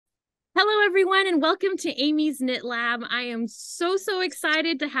Hello, everyone, and welcome to Amy's Knit Lab. I am so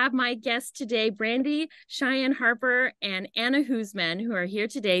excited to have my guests today, Brandi Cheyenne Harper and Anna Husemann, who are here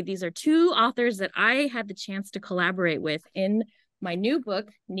today. These are two authors that I had the chance to collaborate with in my new book,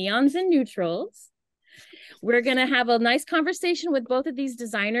 Neons and Neutrals. We're going to have a nice conversation with both of these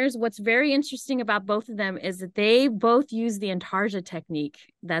designers. What's very interesting about both of them is that they both use the Intarsia technique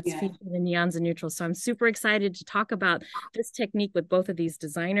that's featured in Neons and Neutrals. So I'm super excited to talk about this technique with both of these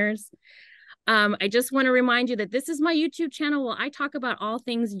designers. I just want to remind you that this is my YouTube channel where I talk about all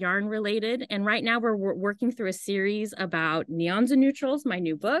things yarn related. And right now we're working through a series about Neons and Neutrals, my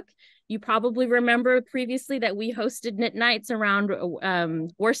new book. You probably remember previously that we hosted knit nights around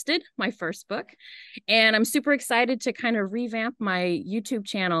worsted, my first book. And I'm super excited to kind of revamp my YouTube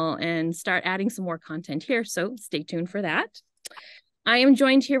channel and start adding some more content here. So stay tuned for that. I am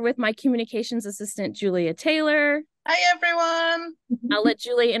joined here with my communications assistant, Julia Taylor. Hi, everyone. I'll let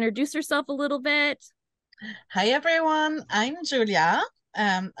Julia introduce herself a little bit. Hi, everyone. I'm Julia.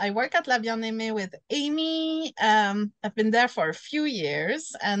 I work at Aimée with Amy. I've been there for a few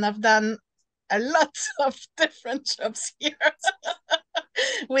years and I've done a lot of different jobs here,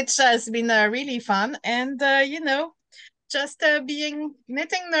 which has been really fun. And, just being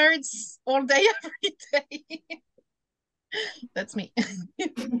knitting nerds all day, every day. That's me.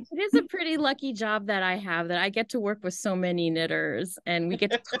 It is a pretty lucky job that I have, that I get to work with so many knitters and we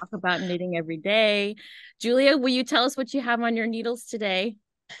get to talk about knitting every day. Julia, will you tell us what you have on your needles today?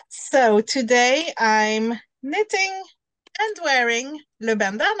 So today I'm knitting and wearing le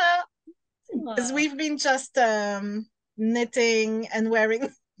bandana because we've been just knitting and wearing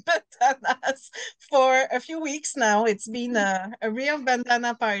bandanas for a few weeks now. It's been a real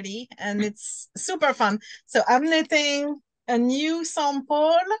bandana party and it's super fun. So I'm knitting a new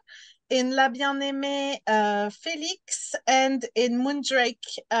sample in La Bien-Aimée Félix and in Moondrake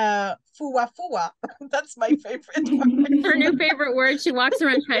Fua Fua. That's my favorite word. Her new favorite word. She walks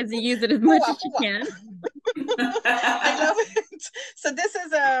around tries to use it as much as she can. I love it. So this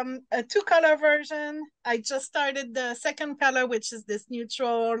is a two-color version. I just started the second color, which is this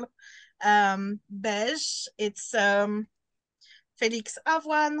neutral beige. It's Félix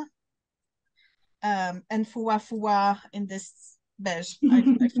Avoine and Fua Fua in this beige. I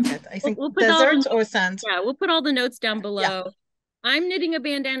forget. I think we'll desert or sand. Yeah, we'll put all the notes down below. Yeah. I'm knitting a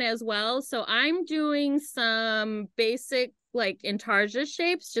bandana as well. So I'm doing some basic like Intarsia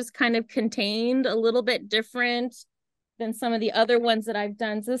shapes, just kind of contained, a little bit different than some of the other ones that I've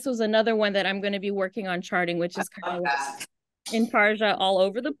done. So this was another one that I'm going to be working on charting, which is kind of like Intarsia all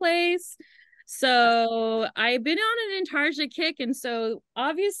over the place. So I've been on an Intarsia kick. And so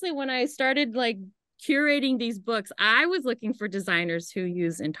obviously when I started like curating these books, I was looking for designers who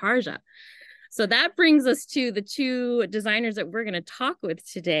use Intarsia. So that brings us to the two designers that we're going to talk with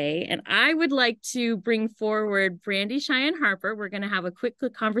today. And I would like to bring forward Brandi Cheyenne Harper. We're going to have a quick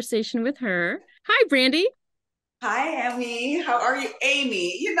conversation with her. Hi, Brandi. Hi, Amy. How are you?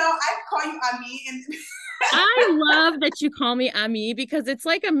 Amy. You know, I call you Amy. And I love that you call me Ami because it's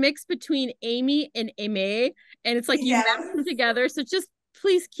like a mix between Amy and Aimée. And it's like you mix them together. So just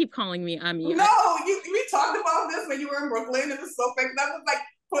please keep calling me Ami. No, we talked about this when you were in Brooklyn. It was so fake. That was like,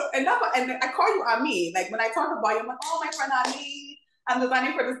 and I call you Ami. Like when I talk about you, I'm like, oh, my friend Ami. I'm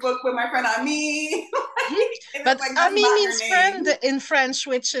designing for this book with my friend Ami. But like, Ami means friend in French,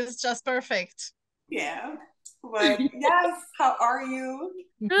 which is just perfect. Yeah. But yes, how are you?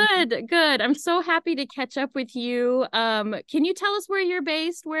 Good. I'm so happy to catch up with you. Can you tell us where you're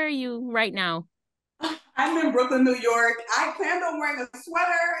based? Where are you right now? I'm in Brooklyn, New York. I planned on wearing a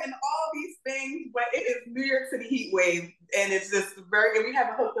sweater and all these things, but it is New York City heat wave, and it's just we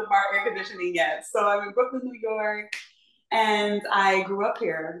haven't hooked up our air conditioning yet. So I'm in Brooklyn, New York, and I grew up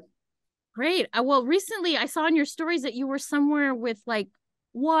here. Great. Well, recently I saw in your stories that you were somewhere with like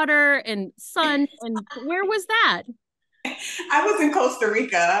water and sun, and where was that? I was in Costa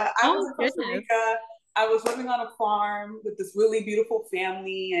Rica. I was living on a farm with this really beautiful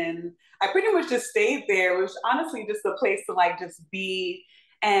family, and I pretty much just stayed there. It was honestly just a place to like just be.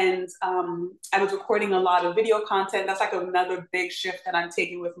 And I was recording a lot of video content. That's like another big shift that I'm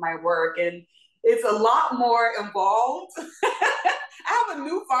taking with my work, and it's a lot more involved. I have a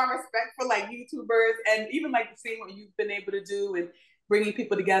newfound respect for like YouTubers and even like seeing what you've been able to do and bringing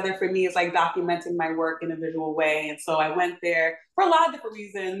people together. For me is like documenting my work in a visual way. And so I went there for a lot of different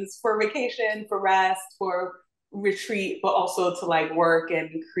reasons, for vacation, for rest, for retreat, but also to like work and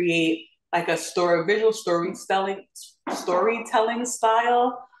create like a visual storytelling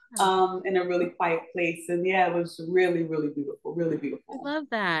style in a really quiet place. And yeah, it was really, really beautiful, really beautiful. I love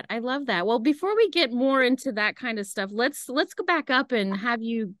that. I love that. Well, before we get more into that kind of stuff, let's go back up and have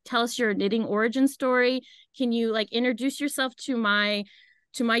you tell us your knitting origin story. Can you like introduce yourself to my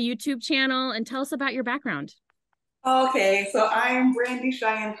YouTube channel and tell us about your background? Okay, so I'm Brandi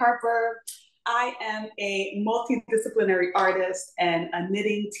Cheyenne Harper. I am a multidisciplinary artist and a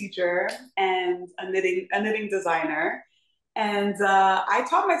knitting teacher and a knitting designer. And I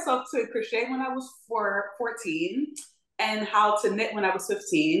taught myself to crochet when I was 14 and how to knit when I was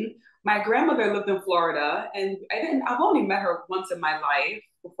 15. My grandmother lived in Florida, and I've only met her once in my life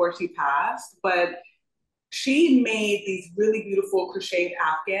before she passed, but she made these really beautiful crocheted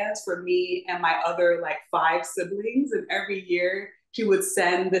Afghans for me and my other like 5 siblings. And every year she would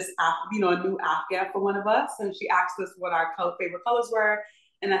send this, a new Afghan for one of us. And she asked us what our favorite colors were.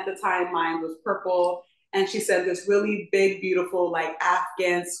 And at the time, mine was purple. And she said this really big, beautiful, like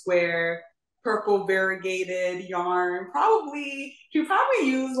Afghan square, purple variegated yarn. She probably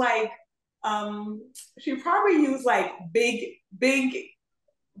used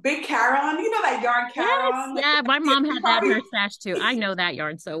big Caron, that yarn Caron. Yes, yeah, my mom had that in her stash too. I know that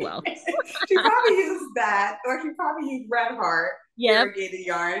yarn so well. She probably used that, or she probably used Red Heart variegated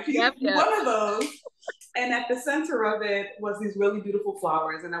yarn. She used one of those. And at the center of it was these really beautiful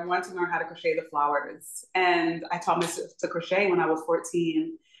flowers, and I wanted to learn how to crochet the flowers. And I taught myself to crochet when I was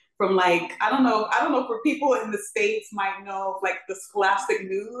 14. From like, I don't know for people in the States might know like the Scholastic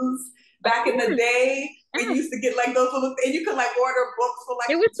News. Back in the day, we used to get like those little things. You could like order books for like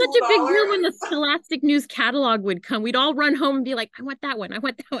it was $2. such a big deal when the Scholastic News catalog would come. We'd all run home and be like, I want that one. I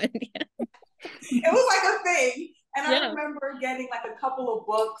want that one. It was like a thing. And I remember getting like a couple of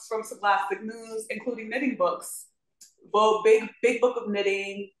books from Scholastic News, including knitting books. Big book of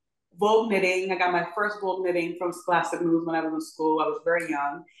knitting, Vogue knitting. I got my first Vogue knitting from Scholastic News when I was in school. I was very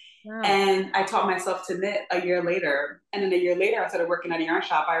young. Wow. And I taught myself to knit a year later. And then a year later, I started working at a yarn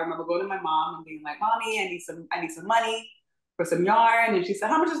shop. I remember going to my mom and being like, Mommy, I need some money for some yarn. And she said,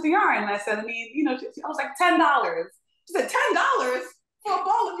 how much is the yarn? And I said, I was like, $10. She said, $10 for a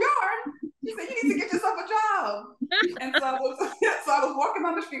ball of yarn? She said, you need to get yourself a job. And so I was walking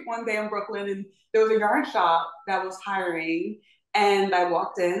on the street one day in Brooklyn, and there was a yarn shop that was hiring. And I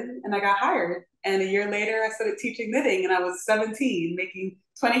walked in and I got hired. And a year later, I started teaching knitting, and I was 17, making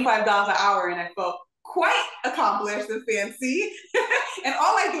 $25 an hour, and I felt quite accomplished and fancy. And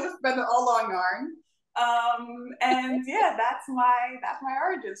all I do is spend it all on yarn. And yeah, that's my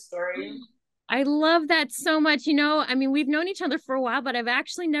origin story. I love that so much. I mean, we've known each other for a while, but I've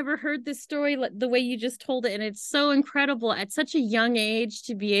actually never heard this story the way you just told it. And it's so incredible at such a young age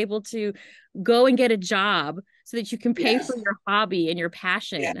to be able to go and get a job so that you can pay for your hobby and your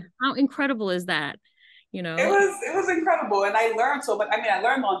passion. Yeah. How incredible is that? It was incredible. And I learned so much. I mean, I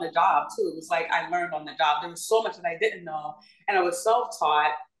learned on the job too. It was like I learned on the job. There was so much that I didn't know, and I was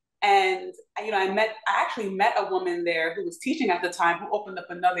self-taught. And I actually met a woman there who was teaching at the time, who opened up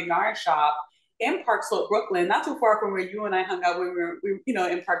another yarn shop in Park Slope, Brooklyn, not too far from where you and I hung out when we were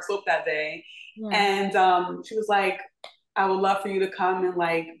in Park Slope that day. Yeah. And she was like, I would love for you to come and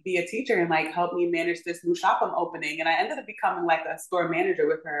like be a teacher and like help me manage this new shop I'm opening. And I ended up becoming like a store manager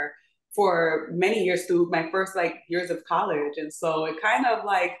with her for many years through my first like years of college. And so it kind of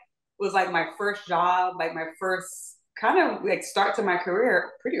like was like my first job, like my first kind of like start to my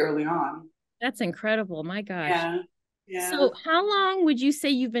career pretty early on. That's incredible. My gosh. Yeah. Yeah. So how long would you say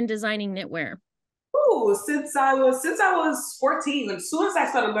you've been designing knitwear? Ooh, since I was 14. As soon as I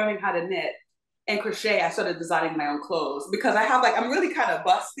started learning how to knit and crochet, I started designing my own clothes, because I have like, I'm really kind of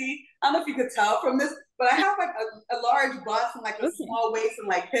busty. I don't know if you could tell from this, but I have like a large bust and like a small waist and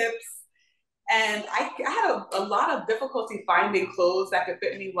like hips. And I had a lot of difficulty finding clothes that could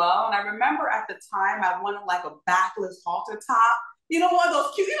fit me well. And I remember at the time I wanted like a backless halter top. One of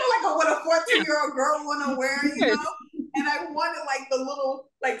those cute, like what a 14-year-old girl want to wear, And I wanted like the little,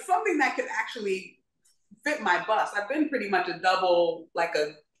 like something that could actually fit my bust. I've been pretty much a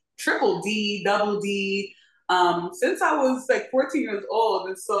triple D, double D, since I was like 14 years old.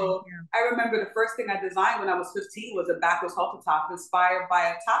 And so I remember the first thing I designed when I was 15 was a backless halter top inspired by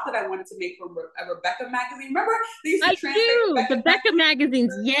a top that I wanted to make from a Rebecca magazine. Remember? They used to translate the Becca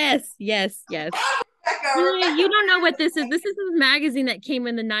magazines. Yes. You don't know what this is. This is a magazine that came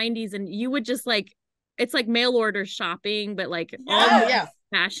in the 90s, and you would just like, it's like mail order shopping, but like all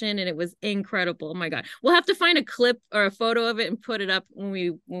fashion, and it was incredible. Oh my God. We'll have to find a clip or a photo of it and put it up when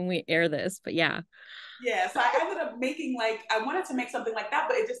we air this, but yeah. Yeah, so I ended up making I wanted to make something like that,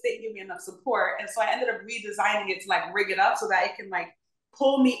 but it just didn't give me enough support. And so I ended up redesigning it to like rig it up so that it can like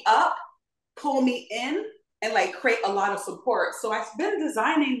pull me up, pull me in, and like create a lot of support. So I've been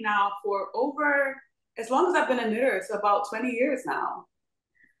designing now for over, as long as I've been a knitter, it's about 20 years now.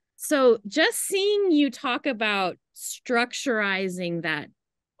 So just seeing you talk about structurizing that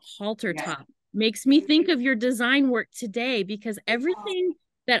halter top makes me think of your design work today, because everything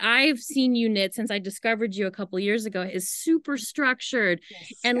that I've seen you knit since I discovered you a couple of years ago is super structured.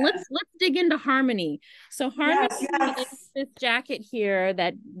 And let's dig into Harmony. So Harmony is this jacket here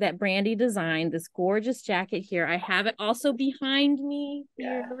that Brandi designed, this gorgeous jacket here. I have it also behind me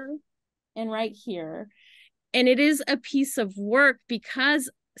here and right here. And it is a piece of work because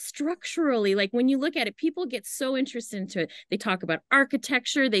structurally, like when you look at it, people get so interested into it. They talk about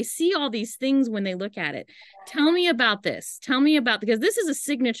architecture. They see all these things when they look at it. Tell me about this. Tell me about, because this is a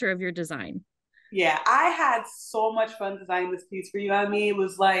signature of your design. Yeah, I had so much fun designing this piece for you. I mean, it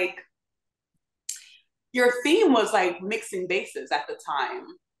was like, your theme was like mixing bases at the time.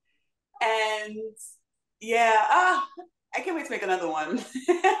 And yeah, I can't wait to make another one.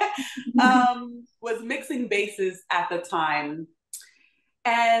 Was mixing bases at the time.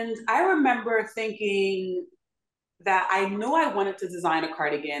 And I remember thinking that I knew I wanted to design a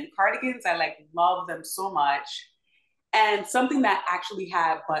cardigan. Cardigans, I like love them so much. And something that actually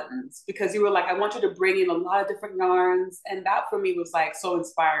had buttons, because you were like, I want you to bring in a lot of different yarns. And that for me was like so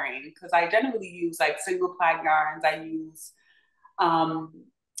inspiring, because I generally use like single ply yarns. I use,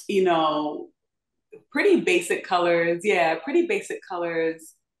 you know, pretty basic colors. Yeah, pretty basic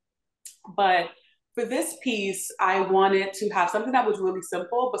colors. But for this piece, I wanted to have something that was really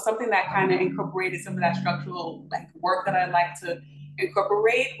simple, but something that kind of incorporated some of that structural like work that I like to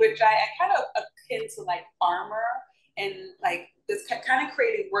incorporate, which I kind of akin to like armor, and like this kind of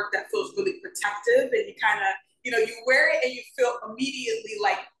creating work that feels really protective, and you kind of, you know, you wear it and you feel immediately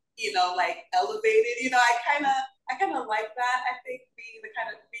like, you know, like elevated. You know, I kind of like that. I think being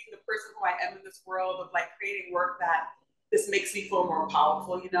the person who I am in this world of like creating work that this makes me feel more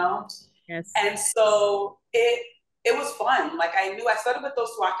powerful, you know? Yes. And so it was fun. Like I started with those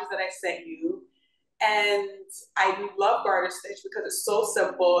swatches that I sent you, and I love garter stitch because it's so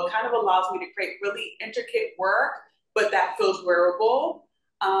simple. It kind of allows me to create really intricate work, but that feels wearable.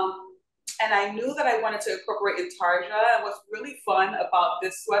 And I knew that I wanted to incorporate Intarsia. And what's really fun about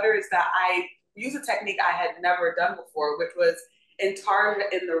this sweater is that I use a technique I had never done before, which was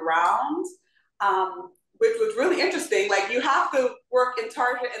Intarsia in the round. Which was really interesting. Like you have to work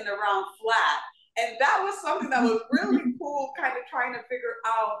Intarsia in the round flat. And that was something that was really cool, kind of trying to figure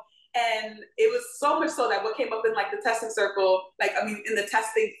out. And it was so much so that what came up in like the testing circle, like, I mean, in the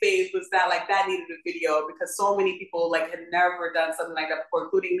testing phase was that like that needed a video, because so many people like had never done something like that before,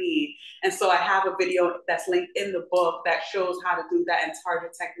 including me. And so I have a video that's linked in the book that shows how to do that Intarsia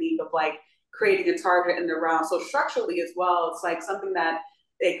technique of like creating Intarsia in the round. So structurally as well, it's like something that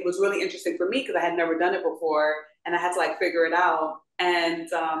it was really interesting for me because I had never done it before, and I had to like figure it out, and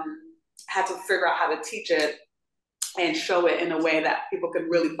had to figure out how to teach it and show it in a way that people could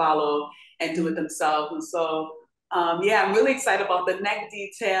really follow and do it themselves. And so, yeah, I'm really excited about the neck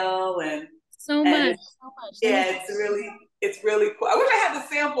detail and so much. Yeah, it's really cool. I wish I had the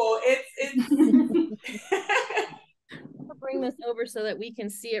sample. It's I'll bring this over so that we can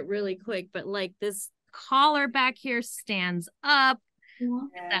see it really quick. But like this collar back here stands up.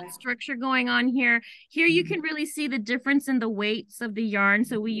 That structure going on here. Here you can really see the difference in the weights of the yarn.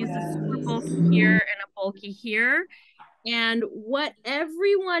 So we use a super bulky here and a bulky here. And what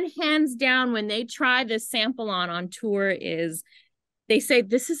everyone hands down when they try this sample on tour is they say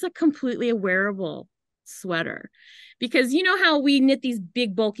this is a completely wearable sweater. Because you know how we knit these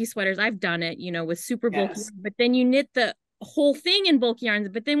big bulky sweaters. I've done it, you know, with super bulky, but then you knit the whole thing in bulky yarns.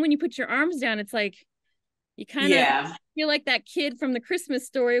 But then when you put your arms down, it's like you kind of feel like that kid from the Christmas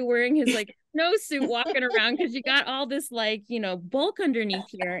Story wearing his like snowsuit walking around because you got all this like, you know, bulk underneath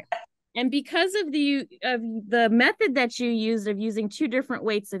here. And because of the method that you used of using two different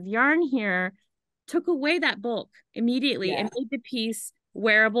weights of yarn here, took away that bulk immediately and made the piece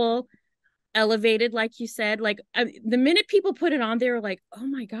wearable, elevated, like you said. Like the minute people put it on, they were like, oh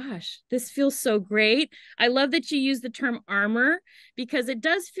my gosh, this feels so great. I love that you use the term armor, because it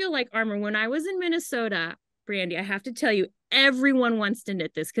does feel like armor. When I was in Minnesota, Brandi, I have to tell you, everyone wants to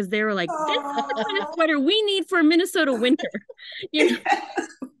knit this because they were like, this is the kind of sweater we need for Minnesota winter. You know?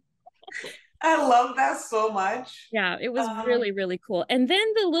 I love that so much. Yeah, it was really, really cool. And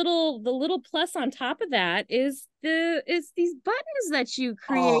then the little plus on top of that is these buttons that you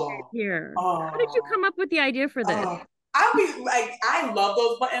created here. How did you come up with the idea for this? I'll be like, I love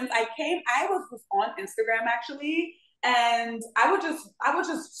those buttons. I was on Instagram actually, and I was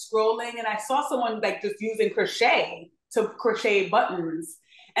just scrolling, and I saw someone like just using crochet to crochet buttons.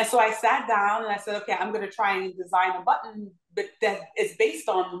 And so I sat down and I said, okay, I'm going to try and design a button that is based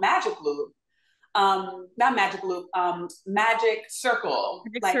on magic loop. Not magic loop, magic circle,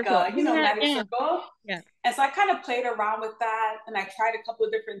 magic circle. magic circle. Yeah. And so I kind of played around with that, and I tried a couple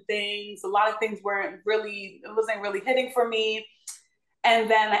of different things. A lot of things wasn't really hitting for me. And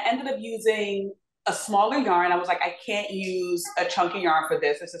then I ended up using a smaller yarn. I was like, I can't use a chunky yarn for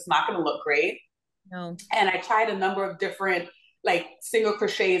this. It's just not going to look great. No. And I tried a number of different like single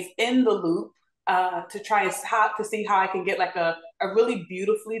crochets in the loop to try to see how I can get like a really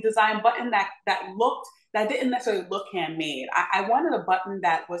beautifully designed button that didn't necessarily look handmade. I wanted a button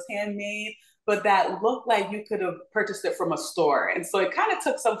that was handmade, but that looked like you could have purchased it from a store. And so it kind of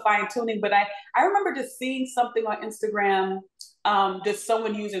took some fine tuning, but I remember just seeing something on Instagram, just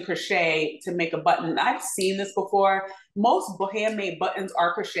someone using crochet to make a button. I've seen this before. Most handmade buttons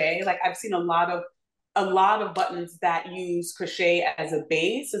are crochet. Like I've seen a lot of buttons that use crochet as a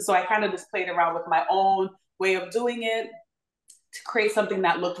base. And so I kind of just played around with my own way of doing it to create something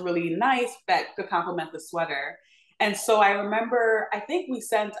that looked really nice that could complement the sweater. And so I remember, I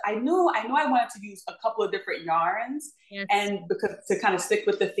knew I wanted to use a couple of different yarns, yes, and because to kind of stick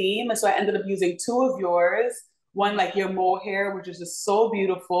with the theme. And so I ended up using two of yours, one like your mohair, which is just so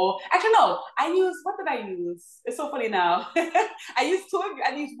beautiful. Actually, no, what did I use? It's so funny now. I used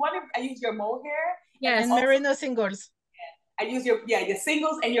your mohair. Yes, and merino singles. I use your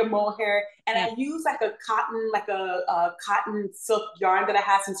singles and your mohair, and I use like a cotton silk yarn that I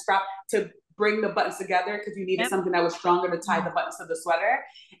had some scrap to bring the buttons together because you needed something that was stronger to tie the buttons to the sweater.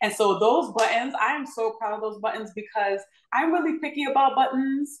 And so those buttons, I am so proud of those buttons because I'm really picky about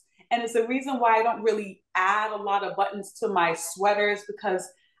buttons, and it's the reason why I don't really add a lot of buttons to my sweaters because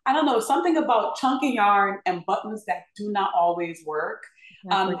I don't know, something about chunky yarn and buttons that do not always work.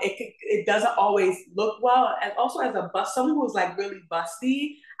 It doesn't always look well. And also as someone who's like really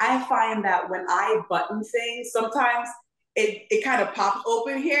busty, I find that when I button things, sometimes it kind of pops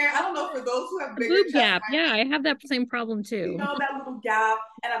open here. I don't know, for those who have bigger boob gap. Yeah, I have that same problem too. You know, that little gap.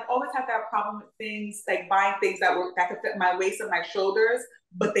 And I've always had that problem with things, like buying things that could fit my waist and my shoulders,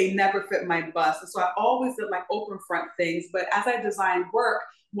 but they never fit my bust. And so I always did like open front things. But as I designed work,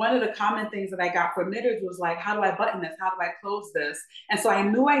 one of the common things that I got from knitters was like, how do I button this? How do I close this? And so I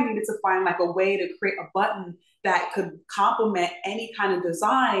knew I needed to find like a way to create a button that could complement any kind of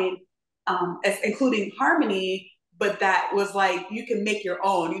design, including harmony, but that was like, you can make your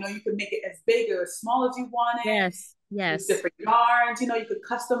own, you can make it as big or as small as you want it. Yes. Yes. Different yarns, you could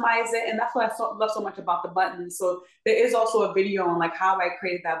customize it. And that's what I love so much about the buttons. So there is also a video on like how I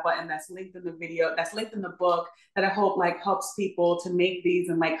created that button that's linked in the video, that's linked in the book, that I hope like helps people to make these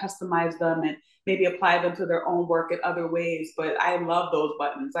and like customize them and maybe apply them to their own work in other ways. But I love those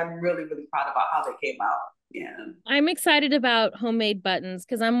buttons. I'm really, really proud about how they came out. Yeah. I'm excited about homemade buttons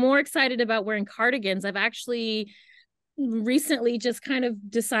because I'm more excited about wearing cardigans. I've actually recently just kind of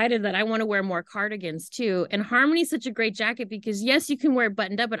decided that I want to wear more cardigans too. And Harmony's such a great jacket because yes, you can wear it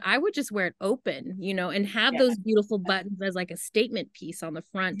buttoned up, but I would just wear it open, and have those beautiful buttons as like a statement piece on the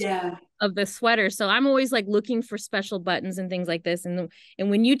front of the sweater. So I'm always like looking for special buttons and things like this. And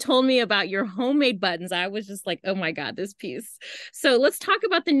when you told me about your homemade buttons, I was just like, oh my God, this piece. So let's talk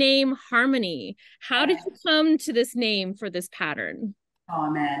about the name Harmony. How did you come to this name for this pattern? Oh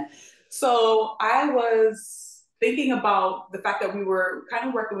man. So I was thinking about the fact that we were kind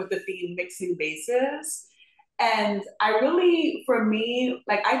of working with the theme mixing bases. And I really, for me,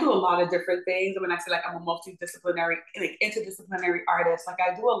 like I do a lot of different things. When I say like I'm a multidisciplinary, like interdisciplinary artist, like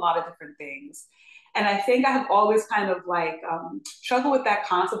I do a lot of different things. And I think I have always kind of like struggled with that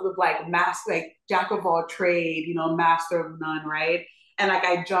concept of like jack of all trade, master of none, right? And like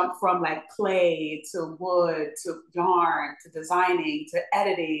I jump from like clay to wood to yarn to designing to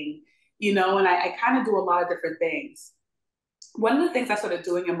editing, and I kind of do a lot of different things. One of the things I started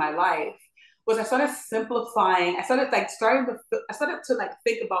doing in my life was I started simplifying. I started to like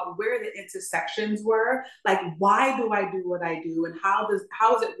think about where the intersections were. Like, why do I do what I do, and how is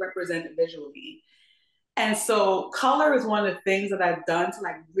it represented visually? And so color is one of the things that I've done to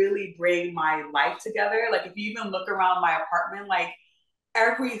like really bring my life together. Like if you even look around my apartment, like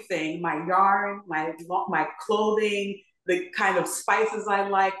everything, my yarn, my clothing, the kind of spices I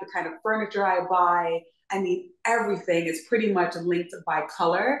like, the kind of furniture I buy, I mean, everything is pretty much linked by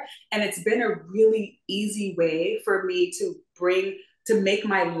color. And it's been a really easy way for me to make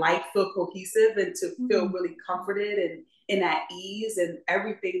my life feel cohesive and to feel really comforted and at ease in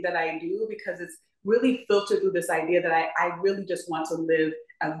everything that I do, because it's really filtered through this idea that I really just want to live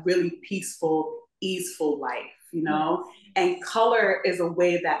a really peaceful, easeful life, And color is a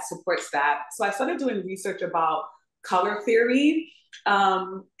way that supports that. So I started doing research about color theory.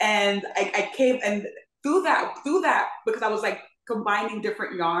 And I came and through that, because I was like combining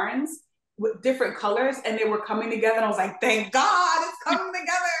different yarns with different colors and they were coming together. And I was like, thank God it's coming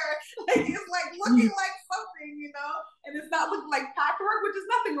together. Like it's like looking like something, you know, and it's not looking like patchwork, which is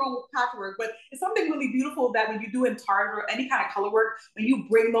nothing wrong with patchwork, but it's something really beautiful that when you do Intarsia or any kind of color work, when you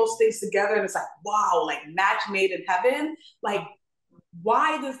bring those things together and it's like, wow, like match made in heaven, like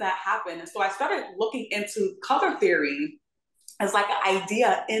why does that happen? And so I started looking into color theory as like an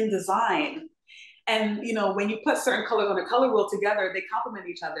idea in design. And you know, when you put certain colors on a color wheel together, they complement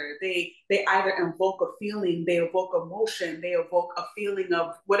each other. They either invoke a feeling, they evoke emotion, they evoke a feeling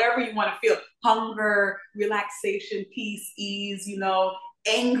of whatever you want to feel: hunger, relaxation, peace, ease, you know,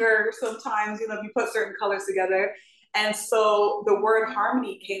 anger. Sometimes, you know, if you put certain colors together. And so the word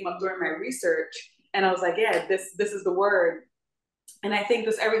harmony came up during my research, and I was like, yeah, this is the word. And I think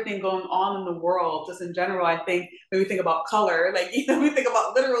just everything going on in the world, just in general, I think when we think about color, like, you know, we think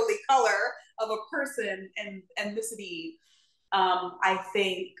about literally color of a person and ethnicity. I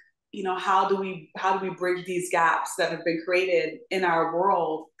think, you know, how do we bridge these gaps that have been created in our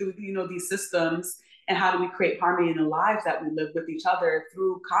world through, you know, these systems, and how do we create harmony in the lives that we live with each other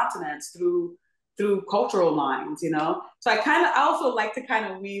through continents, through cultural lines, you know? So I also like to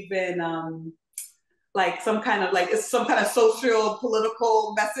kind of weave in, like some kind of like it's some kind of social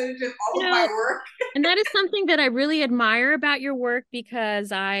political message in all of my work. And that is something that I really admire about your work,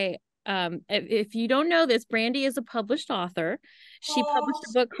 because if you don't know this, Brandi is a published author. She published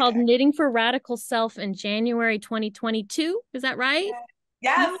a book called Knitting for Radical Self in January 2022. Is that right?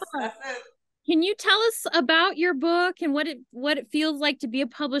 Yes, that's it. Can you tell us about your book and what it feels like to be a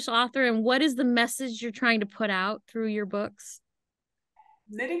published author, and what is the message you're trying to put out through your books?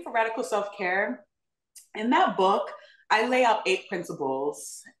 Knitting for Radical Self-Care. In that book, I lay out 8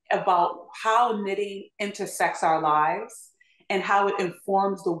 principles about how knitting intersects our lives and how it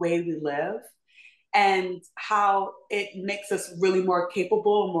informs the way we live and how it makes us really more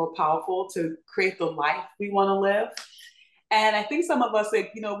capable and more powerful to create the life we want to live. And I think some of us,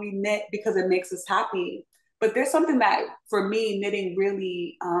 like, you know, we knit because it makes us happy. But there's something that, for me, knitting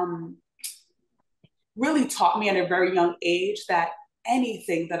really, really taught me at a very young age, that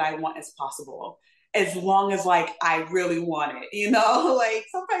anything that I want is possible, as long as like I really want it, you know. Like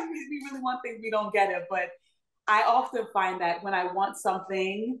sometimes we really want things, we don't get it, but I often find that when I want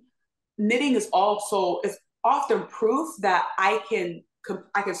something, knitting is often proof that I can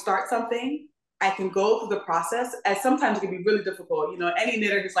start something, I can go through the process, and sometimes it can be really difficult. You know, any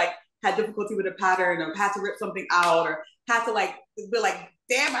knitter who's like had difficulty with a pattern or had to rip something out or had to like be like,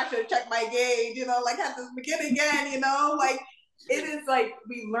 damn, I should have checked my gauge, you know, like had to begin again, you know, like it is like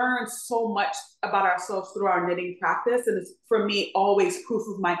we learn so much about ourselves through our knitting practice. And it's, for me, always proof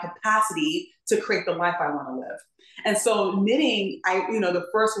of my capacity to create the life I want to live. And so knitting, the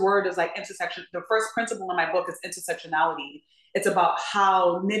first word is like intersection. The first principle in my book is intersectionality. It's about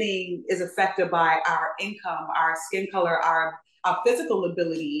how knitting is affected by our income, our skin color, our physical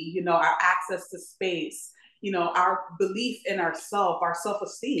ability, you know, our access to space, you know, our belief in ourself, our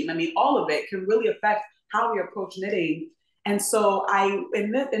self-esteem. I mean, all of it can really affect how we approach knitting. And so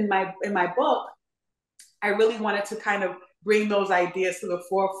in my book, I really wanted to kind of bring those ideas to the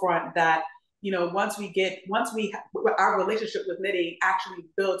forefront that, you know, our relationship with knitting actually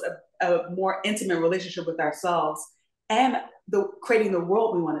builds a more intimate relationship with ourselves and creating the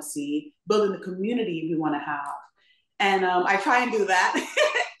world we want to see, building the community we want to have. And I try and do that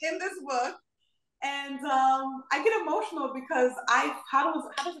in this book. And I get emotional because how does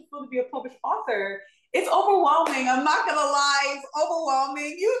it feel to be a published author? It's overwhelming. I'm not gonna lie, it's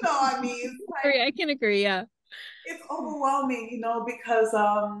overwhelming. You know, I mean, like, I can agree. Yeah, it's overwhelming. You know, because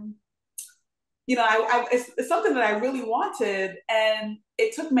you know, it's something that I really wanted, and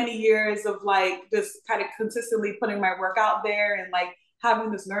it took many years of like just kind of consistently putting my work out there and like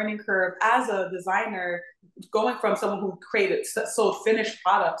having this learning curve as a designer, going from someone who sold finished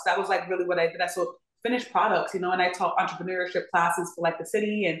products. That was like really what I did. I sold finished products, you know, and I taught entrepreneurship classes for like the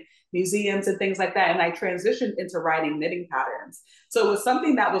city and museums and things like that. And I transitioned into writing knitting patterns. So it was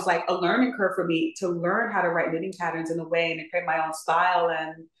something that was like a learning curve for me to learn how to write knitting patterns in a way and to create my own style.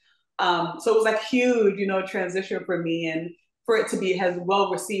 And so it was like huge, you know, transition for me, and for it to be as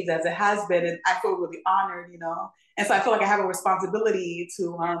well received as it has been. And I feel really honored, you know. And so I feel like I have a responsibility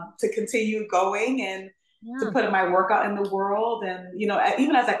to continue going and to put my work out in the world. And, you know,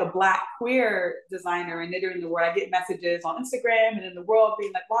 even as like a Black queer designer and knitter in the world, I get messages on Instagram and in the world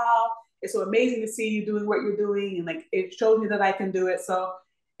being like, wow, it's so amazing to see you doing what you're doing. And like, it shows me that I can do it. So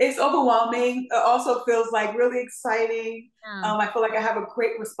it's overwhelming. It also feels like really exciting. I feel like I have a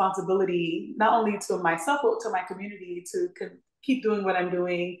great responsibility, not only to myself, but to my community, to keep doing what I'm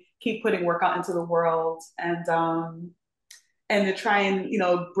doing, keep putting work out into the world, and to try and, you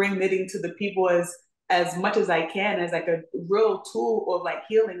know, bring knitting to the people as much as I can, as like a real tool of like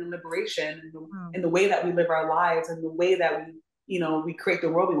healing and liberation in the way that we live our lives and the way that we, you know, we create the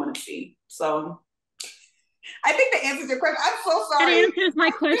world we want to see. So I think that answers your question. I'm so sorry. That answers my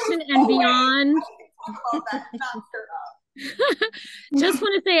question and beyond. Talk about that. Not sure. Just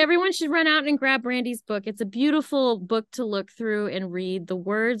want to say everyone should run out and grab Brandi's book. It's a beautiful book to look through and read. The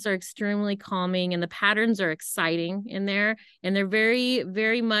words are extremely calming and the patterns are exciting in there, and they're very,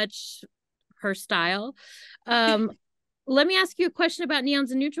 very much her style. Let me ask you a question about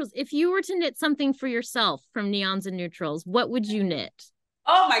neons and neutrals. If you were to knit something for yourself from neons and neutrals, what would you knit?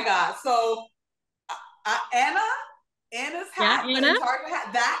 Oh my God. So Anna's hat, the Intarsia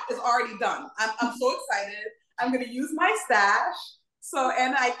hat, that is already done. I'm so excited. I'm going to use my stash. So,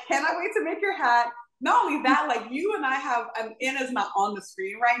 Anna, I cannot wait to make your hat. Not only that, like you and I have, Anna's not on the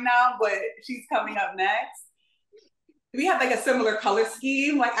screen right now, but she's coming up next. We have like a similar color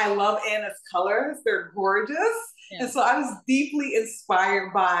scheme. Like I love Anna's colors. They're gorgeous. Yeah. And so I was deeply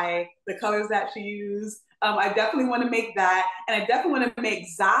inspired by the colors that she used. I definitely want to make that. And I definitely want to make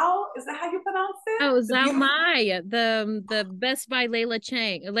Zhao. Is that how you pronounce it? Oh, Zhao Mai, the Best by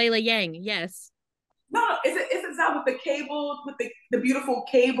Layla Yang. Yes. No, is it Zhao with the cabled, with the beautiful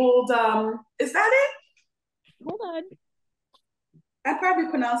cabled, is that it? Hold on. I'm probably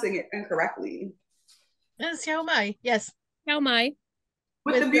pronouncing it incorrectly. It's Xiao Mai, yes. Xiao Mai.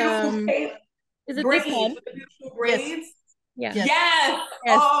 With the beautiful is it braids, this one? with the beautiful braids. Yes. Yes. Yes.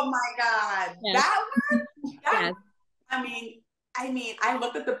 Oh my God. Yes. That one? Yes. I mean, I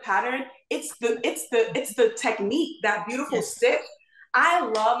looked at the pattern. It's the technique, that beautiful stitch. I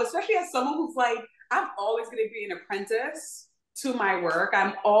love, especially as someone who's like, I'm always going to be an apprentice to my work.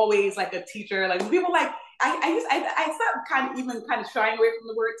 I'm always like a teacher. Like when people like, I stopped kind of shying away from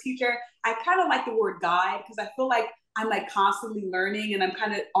the word teacher. I kind of like the word guide because I feel like I'm like constantly learning and I'm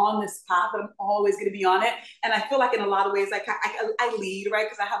kind of on this path, but I'm always going to be on it. And I feel like in a lot of ways, like I lead, right?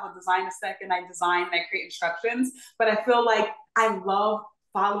 Because I have a design aesthetic and I design and I create instructions. But I feel like I love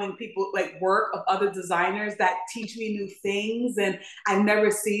following people, like work of other designers that teach me new things and I've never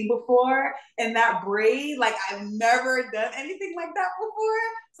seen before. And that braid, like I've never done anything like that before.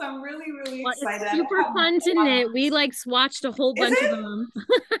 So I'm really, really excited. It's super fun to knit. We like swatched a whole bunch of them.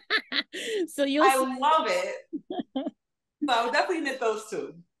 So I love it. So I would definitely knit those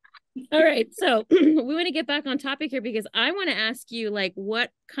two. All right, so we want to get back on topic here because I want to ask you, like,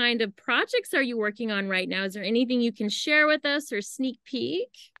 what kind of projects are you working on right now? Is there anything you can share with us or sneak peek?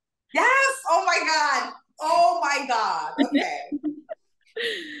 Yes. Oh my God. Oh my God. Okay.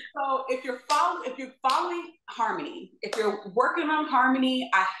 So if you're following Harmony, if you're working on Harmony,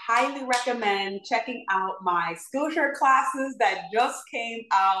 I highly recommend checking out my Skillshare classes that just came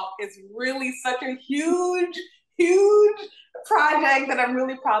out. It's really such a huge project that I'm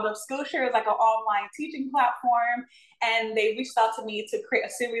really proud of. Skillshare is like an online teaching platform, and they reached out to me to create a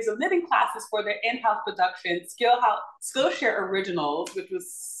series of knitting classes for their in-house production, Skillshare Originals, which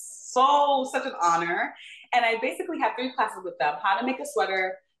was such an honor. And I basically have 3 classes with them: how to make a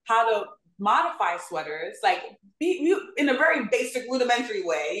sweater, how to modify sweaters, like in a very basic, rudimentary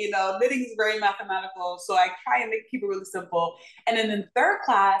way. You know, knitting is very mathematical, so I try and keep it really simple. And then in 3rd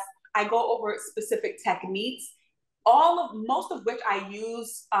class, I go over specific techniques, most of which I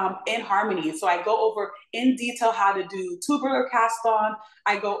use in Harmony. So I go over in detail how to do tubular cast on.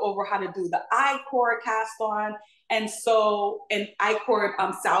 I go over how to do the I-cord cast on. And so in I-cord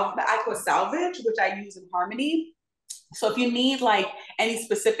the I-cord salvage, which I use in Harmony. So if you need like any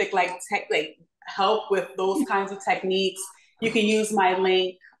specific like help with those kinds of techniques, you can use my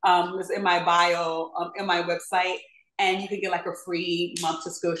link. It's in my bio, in my website. And you can get like a free month to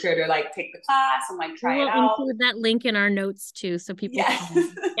Skillshare to like take the class and like try it out. We'll include that link in our notes too, so people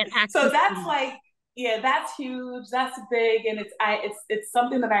can get access. So that's like, yeah, that's huge. That's big, and it's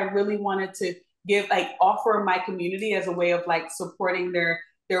something that I really wanted to offer my community as a way of like supporting their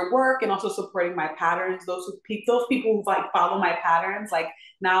work and also supporting my patterns. Those people who like follow my patterns, like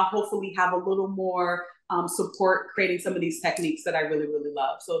now hopefully have a little more support creating some of these techniques that I really, really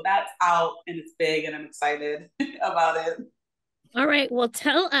love. So that's out and it's big and I'm excited about it. All right. Well,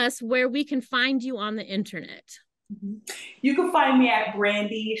 tell us where we can find you on the internet. You can find me at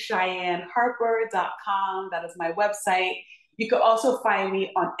brandicheyenneharper.com. That is my website. You can also find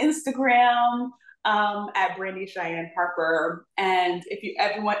me on Instagram at Brandi Cheyenne Harper. And if you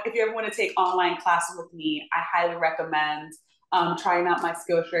ever want to take online classes with me, I highly recommend trying out my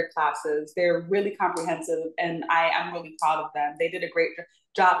Skillshare classes. They're really comprehensive and I'm really proud of them. They did a great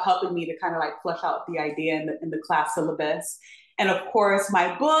job helping me to kind of like flesh out the idea in the class syllabus. And of course,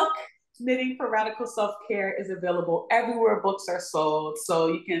 my book, Knitting for Radical Self-Care, is available everywhere books are sold. So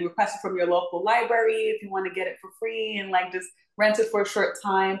you can request it from your local library if you want to get it for free and like just rent it for a short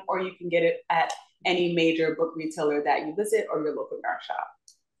time, or you can get it at any major book retailer that you visit or your local yarn shop.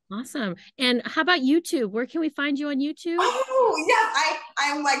 Awesome. And how about YouTube? Where can we find you on YouTube? Oh, yes.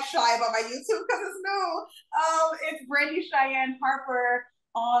 I'm like shy about my YouTube because it's new. It's Brandi Cheyenne Harper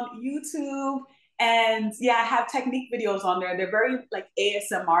on YouTube. And yeah, I have technique videos on there. They're very like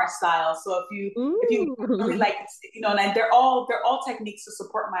ASMR style. So if you really like, and they're all techniques to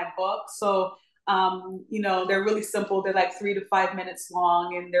support my book. So they're really simple. They're like 3 to 5 minutes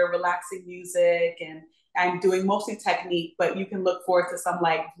long, and they're relaxing music, and I'm doing mostly technique, but you can look forward to some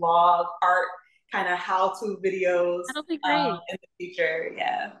like vlog art kind of how-to videos. That'll be great. In the future.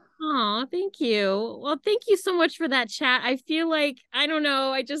 Yeah. Oh, thank you. Well, thank you so much for that chat. I feel like, I don't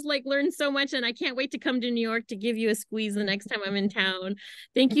know, I just like learned so much, and I can't wait to come to New York to give you a squeeze the next time I'm in town.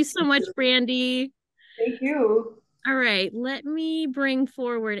 Thank you so much, Brandi. Thank you. All right, let me bring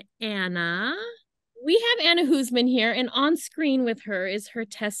forward Anna. We have Anna Husemann here, and on screen with her is her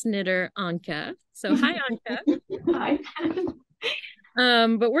test knitter, Anke. So hi, Anke. Hi.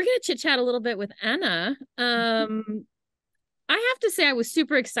 But we're going to chit chat a little bit with Anna. I have to say I was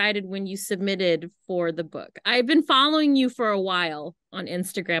super excited when you submitted for the book. I've been following you for a while on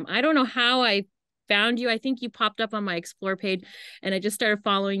Instagram. I don't know how I found you. I think you popped up on my Explore page, and I just started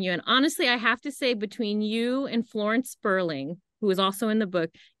following you. And honestly, I have to say, between you and Florence Sperling, who is also in the book,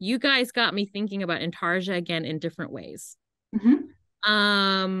 you guys got me thinking about Intarsia again in different ways.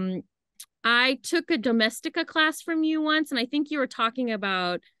 Mm-hmm. I took a Domestica class from you once, and I think you were talking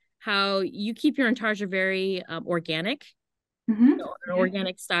about how you keep your Intarsia very organic. Mm-hmm. An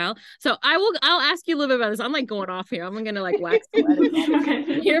organic style. So I'll ask you a little bit about this. I'm like going off here. I'm gonna like wax poetic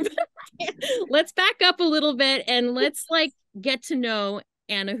here. Let's back up a little bit and let's like get to know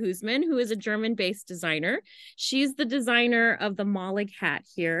Anna Husemann, who is a German-based designer. She's the designer of the Mollig hat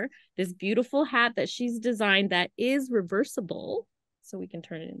here, this beautiful hat that she's designed that is reversible, so we can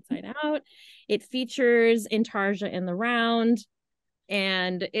turn it inside out. It features Intarsia in the round.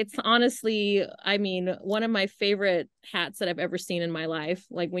 And it's honestly, I mean, one of my favorite hats that I've ever seen in my life.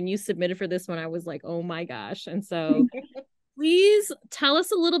 Like when you submitted for this one, I was like, oh my gosh. And so please tell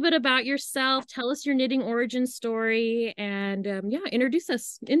us a little bit about yourself. Tell us your knitting origin story, and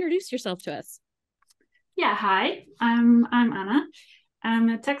introduce yourself to us. Yeah, hi, I'm Anna. I'm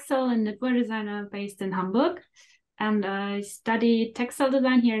a textile and knitwear designer based in Hamburg. And I studied textile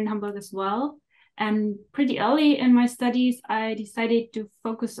design here in Hamburg as well. And pretty early in my studies, I decided to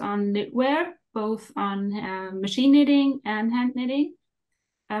focus on knitwear, both on machine knitting and hand knitting.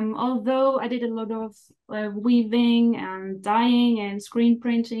 Although I did a lot of weaving and dyeing and screen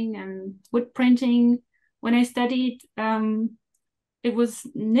printing and wood printing when I studied, it was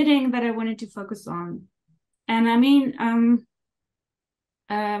knitting that I wanted to focus on. And I mean,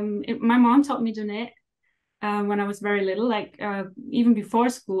 my mom taught me to knit when I was very little, like even before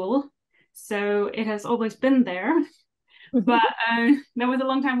school. So it has always been there. But there was a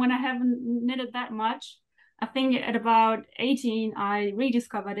long time when I haven't knitted that much. I think at about 18, I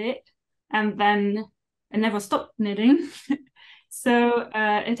rediscovered it, and then I never stopped knitting. So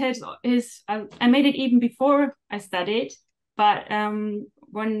I made it even before I studied, but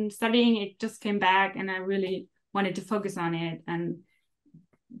when studying, it just came back, and I really wanted to focus on it and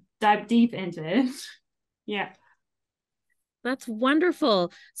dive deep into it. Yeah. That's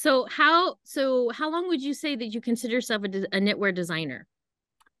wonderful. So how long would you say that you consider yourself a knitwear designer?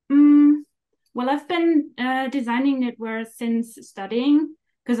 Well, I've been designing knitwear since studying,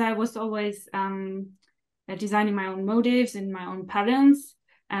 because I was always designing my own motifs and my own patterns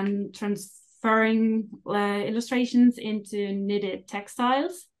and transferring illustrations into knitted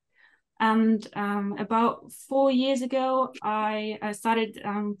textiles. And about 4 years ago, I started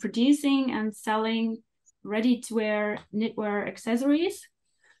producing and selling ready-to-wear knitwear accessories.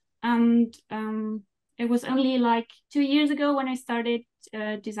 And it was only like 2 years ago when I started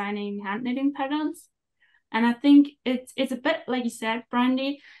designing hand knitting patterns. And I think it's a bit like you said,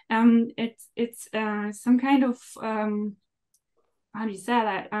 Brandi. It's some kind of how do you say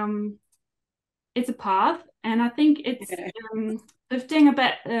that? It's a path, and I think it's shifting a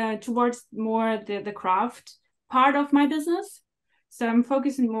bit towards more the craft part of my business. So I'm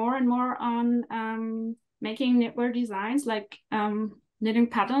focusing more and more on making knitwear designs, like knitting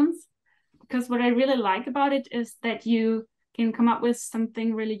patterns, because what I really like about it is that you can come up with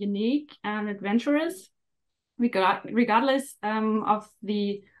something really unique and adventurous, regardless of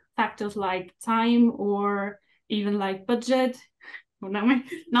the factors like time or even like budget. Well,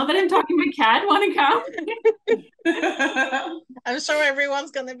 now that I'm talking, my cat want to come. I'm sure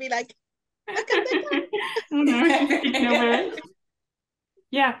everyone's gonna be like, look at the cat. Oh no, she's taking over.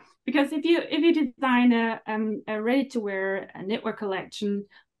 Yeah, because if you design a ready-to-wear knitwear collection,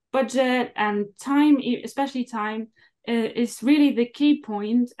 budget and time, especially time, is really the key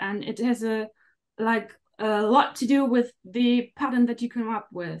point, and it has a lot to do with the pattern that you come up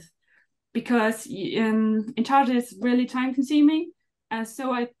with, because Intarsia is really time consuming.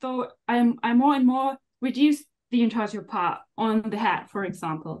 So I thought I more and more reduce the Intarsia part on the hat, for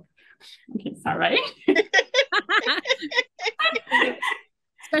example. Okay, is that right?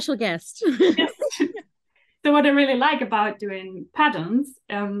 Special guest. Yes. So what I really like about doing patterns,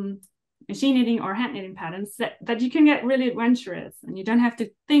 machine knitting or hand knitting patterns, that you can get really adventurous and you don't have to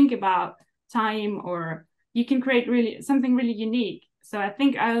think about time, or you can create really something really unique. So I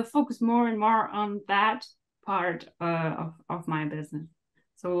think I'll focus more and more on that part of my business.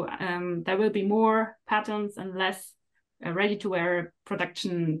 So there will be more patterns and less ready-to-wear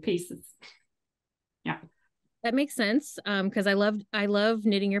production pieces. Yeah. That makes sense. Because I love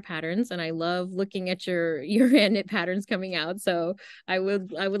knitting your patterns, and I love looking at your hand knit patterns coming out. So I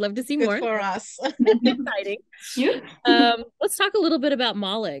would love to see Good more. for us. Exciting. Let's talk a little bit about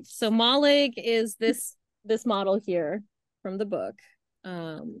Mollig. So Mollig is this model here from the book.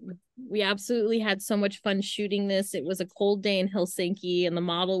 We absolutely had so much fun shooting this. It was a cold day in Helsinki, and the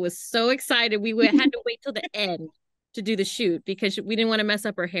model was so excited. We had to wait till the end to do the shoot because we didn't want to mess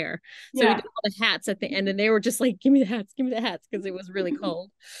up her hair. So we did all the hats at the end, and they were just like, give me the hats, because it was really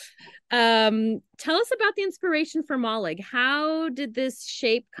cold. Tell us about the inspiration for Mollig. How did this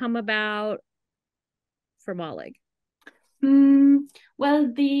shape come about for Mollig?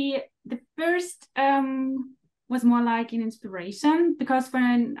 Well, the first was more like an inspiration, because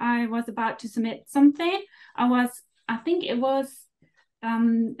when I was about to submit something, I think it was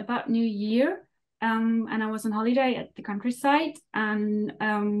about New Year, and I was on holiday at the countryside, and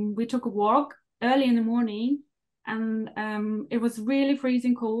we took a walk early in the morning, and it was really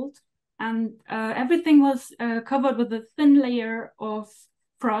freezing cold, and everything was covered with a thin layer of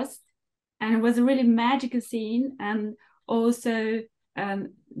frost, and it was a really magical scene. And also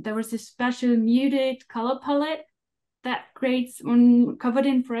there was a special muted color palette that creates when covered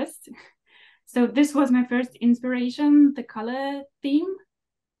in frost. So this was my first inspiration, the color theme.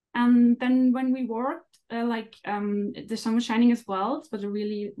 And then when we worked, the sun was shining as well. It was a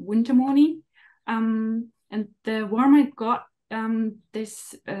really winter morning. And the warmer it got,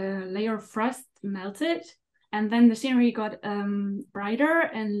 this layer of frost melted. And then the scenery got brighter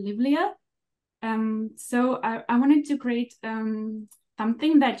and livelier. So I wanted to create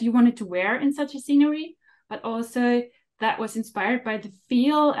something that you wanted to wear in such a scenery, but also that was inspired by the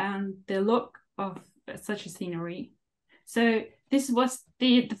feel and the look of such a scenery. So this was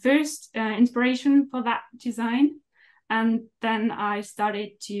the first inspiration for that design. And then I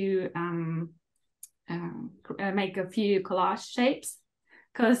started to make a few collage shapes,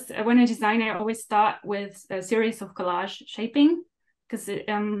 because when I design, I always start with a series of collage shaping, because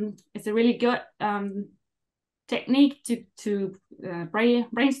it's a really good technique to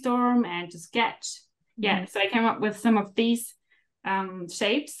brainstorm and to sketch. Yeah, so I came up with some of these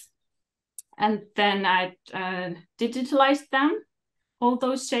shapes, and then I digitalized them, all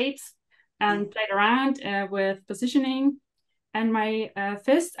those shapes, and played around with positioning. And my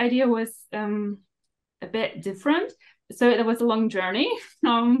first idea was a bit different. So it was a long journey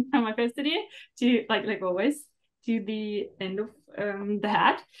from my first idea to, like always, to the end of the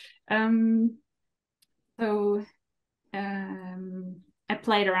hat. So I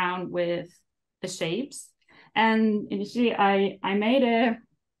played around with the shapes, and initially I made a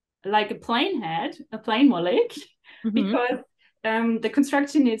plain head, a plain Mollig, because the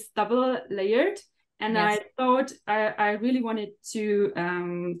construction is double layered, and I thought I really wanted to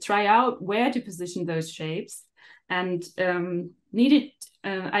try out where to position those shapes, and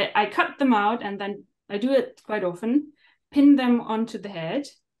I cut them out, and then I do it quite often, pin them onto the head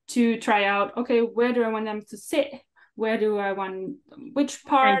to try out, okay, where do I want them to sit? Where do I want which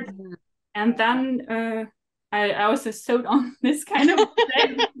part? And then I also sewed on this kind of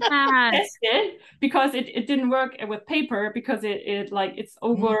because it didn't work with paper, because it's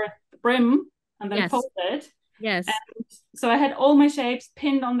over the brim and then folded. Yes. And so I had all my shapes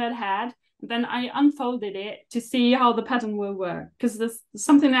pinned on that hat. Then I unfolded it to see how the pattern will work, because this is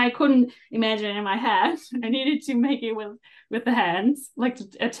something I couldn't imagine in my head. I needed to make it with the hands, like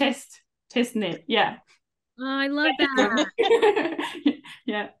a test knit. Yeah. Oh, I love that.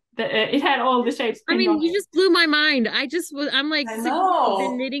 Yeah. it had all the shapes. I mean, you just blew my mind. I'm like,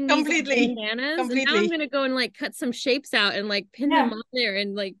 been knitting these completely bananas, and now I'm gonna go and like cut some shapes out and like pin them on there,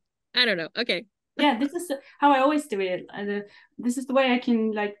 and like, I don't know. Okay. Yeah, this is how I always do it. This is the way I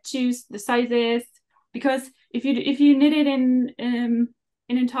can like choose the sizes, because if you knit it in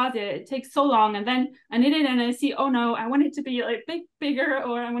Intarsia, it takes so long, and then I knit it and I see, oh no, I want it to be like bigger,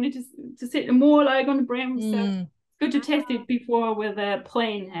 or I want it to sit more like on the brim. So it's good to test it before with a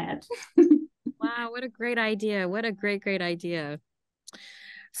plain head. Wow, what a great idea. What a great idea.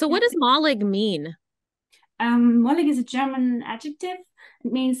 So what does Mollig mean? Mollig is a German adjective.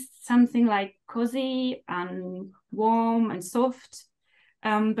 It means something like cozy and warm and soft,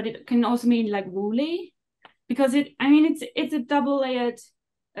 but it can also mean like woolly, because it's a double-layered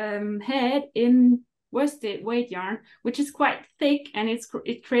head in worsted weight yarn, which is quite thick, and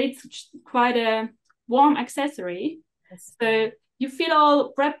it creates quite a warm accessory. Yes. So you feel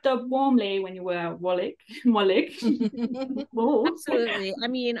all wrapped up warmly when you wear Mollig. Absolutely. I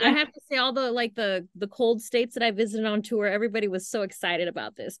mean, I have to say, all the cold states that I visited on tour, everybody was so excited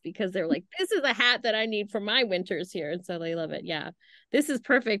about this, because they're like, this is a hat that I need for my winters here, and so they love it. Yeah, this is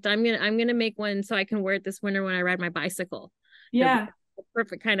perfect. I'm gonna make one so I can wear it this winter when I ride my bicycle. Yeah, the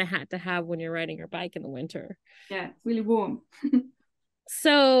perfect kind of hat to have when you're riding your bike in the winter. Yeah, really warm.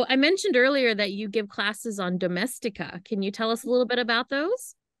 So I mentioned earlier that you give classes on Domestika. Can you tell us a little bit about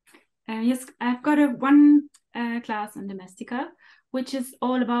those? Yes, I've got one class on Domestika, which is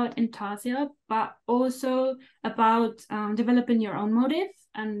all about Intarsia, but also about developing your own motif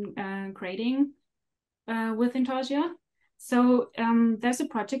and creating with Intarsia. So there's a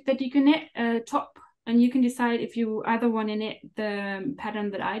project that you can knit a top, and you can decide if you either want to knit the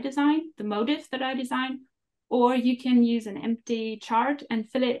pattern that I designed, the motif that I designed, or you can use an empty chart and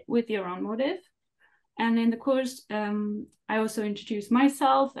fill it with your own motif. And in the course, I also introduce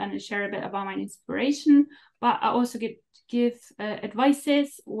myself and share a bit about my inspiration, but I also give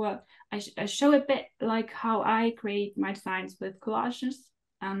advices, or I show a bit like how I create my designs with collages,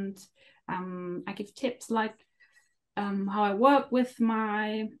 and I give tips like how I work with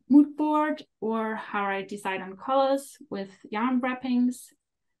my mood board, or how I decide on colors with yarn wrappings,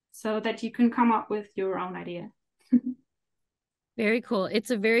 so that you can come up with your own idea. Very cool. It's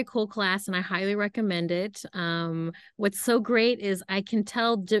a very cool class, and I highly recommend it. What's so great is I can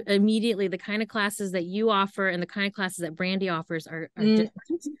tell immediately the kind of classes that you offer and the kind of classes that Brandi offers are different.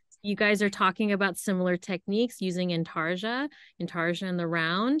 You guys are talking about similar techniques using Intarsia and the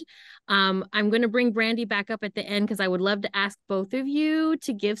round. I'm going to bring Brandi back up at the end, because I would love to ask both of you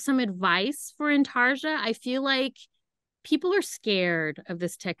to give some advice for Intarsia. I feel like people are scared of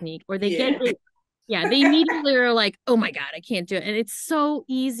this technique, or they they immediately are like, oh my God, I can't do it. And it's so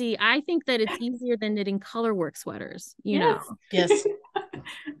easy. I think that it's easier than knitting colorwork sweaters, you know? Yes.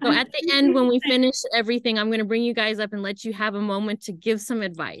 So at the end, when we finish everything, I'm going to bring you guys up and let you have a moment to give some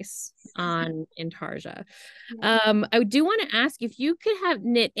advice on Intarsia. I do want to ask, if you could have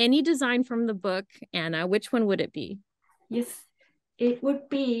knit any design from the book, Anna, which one would it be? Yes, it would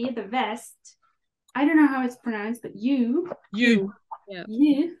be the vest. I don't know how it's pronounced, but you.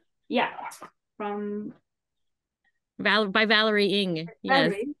 Yeah. From by Valerie Ng.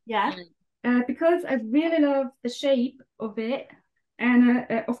 Valerie, yes. Because I really love the shape of it, and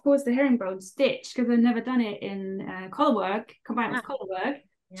of course the herringbone stitch, because I've never done it in colorwork combined with colorwork.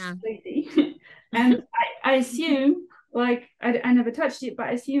 Yeah. And I assume, like, I never touched it, but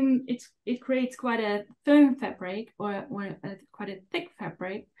I assume it creates quite a firm fabric, or quite a thick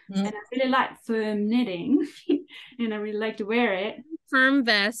fabric. And I really like firm knitting, and I really like to wear it. Firm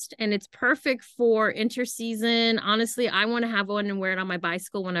vest, and it's perfect for interseason. Honestly, I want to have one and wear it on my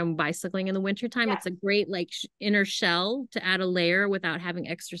bicycle when I'm bicycling in the wintertime. It's a great like inner shell to add a layer without having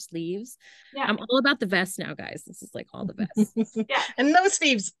extra sleeves. I'm all about the vest now, guys. This is like all the best. And no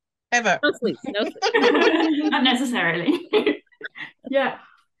sleeves ever. No sleeves. Not necessarily.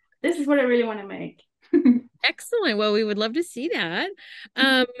 This is what I really want to make. Excellent. Well, we would love to see that.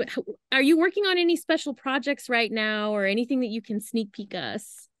 Are you working on any special projects right now, or anything that you can sneak peek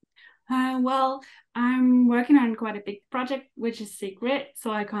us? Well, I'm working on quite a big project, which is secret, so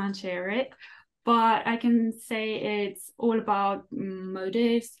I can't share it. But I can say it's all about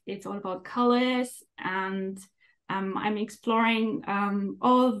motifs, it's all about colors, and I'm exploring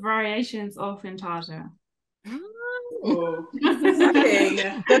all variations of Intarsia. Oh,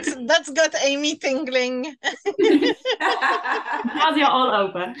 that's got Amy tingling. Now you're all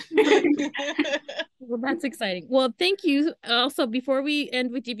over. Well, that's exciting. Well, thank you. Also, before we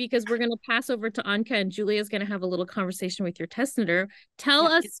end with you, because we're going to pass over to Anke, and Julia is going to have a little conversation with your test knitter, tell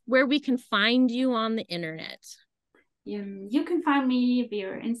us where we can find you on the internet. You can find me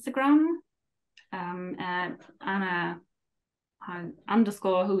via Instagram at Anna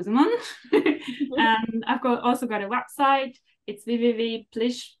 _Husemann. And I've also got a website. It's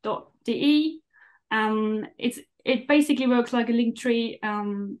www.plish.de. It basically works like a link tree,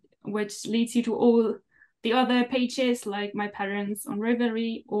 which leads you to all the other pages, like my patterns on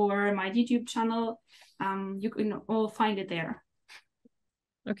Ravelry or my YouTube channel. You can all find it there.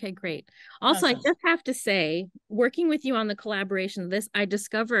 Okay, great. Also, awesome. I just have to say, working with you on the collaboration of this, I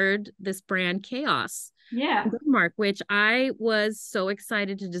discovered this brand Chaos. Yeah. Denmark, which I was so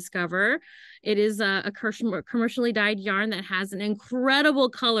excited to discover. It is a commercially dyed yarn that has an incredible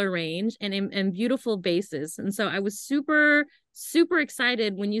color range and beautiful bases. And so I was super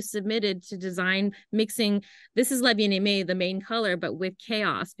excited when you submitted to design mixing. This is Le Bien Aimé, the main color, but with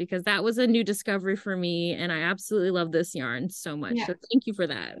Chaos, because that was a new discovery for me. And I absolutely love this yarn so much. Yeah. So thank you for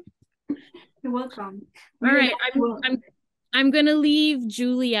that. You're welcome. All right. I'm going to leave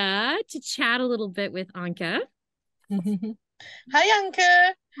Julia to chat a little bit with Anke. Hi,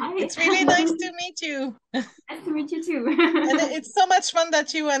 Anke. Hi. It's really nice to meet you. Nice to meet you too. And it's so much fun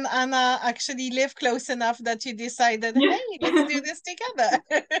that you and Anna actually live close enough that you decided, hey, let's do this together.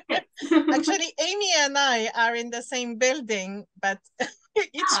 Actually, Aimée and I are in the same building, but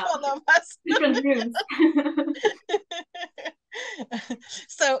each one of us. Different rooms.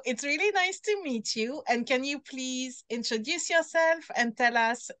 So it's really nice to meet you. And can you please introduce yourself and tell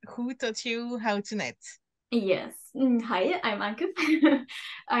us who taught you how to knit? Yes. Hi, I'm Anke.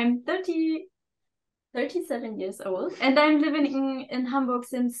 I'm 37 years old, and I'm living in Hamburg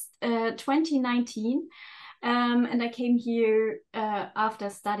since 2019. And I came here after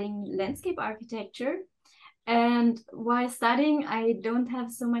studying landscape architecture. And while studying, I don't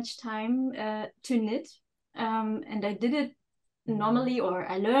have so much time to knit. And I did it normally, or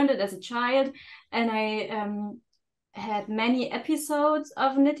I learned it as a child, and I had many episodes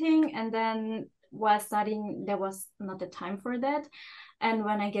of knitting, and then while studying there was not the time for that. And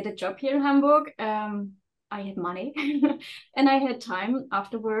when I get a job here in Hamburg, I had money and I had time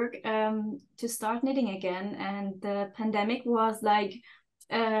after work to start knitting again, and the pandemic was like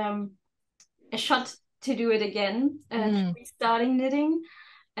a shot to do it again, restarting knitting.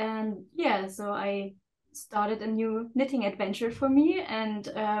 And yeah, so I started a new knitting adventure for me, and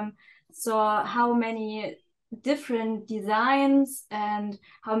saw how many different designs and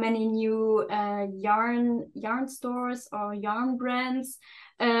how many new yarn stores or yarn brands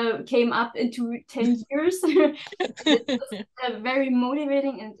came up into 10 years. It was very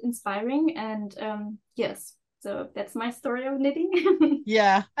motivating and inspiring, and yes, so that's my story of knitting.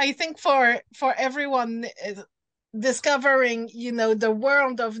 Yeah, I think for everyone discovering, you know, the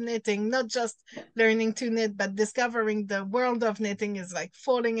world of knitting, not just learning to knit, but discovering the world of knitting is like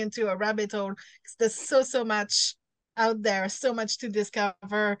falling into a rabbit hole, because there's so much out there, so much to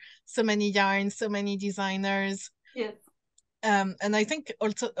discover, so many yarns, so many designers. Yes. And I think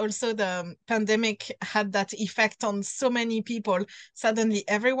also the pandemic had that effect on so many people. Suddenly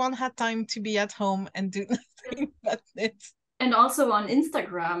everyone had time to be at home and do nothing but knit. And also on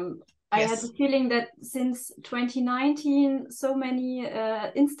Instagram, I had the feeling that since 2019, so many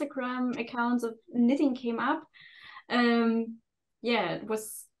Instagram accounts of knitting came up. Yeah, it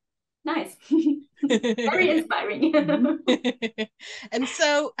was nice. Very inspiring. And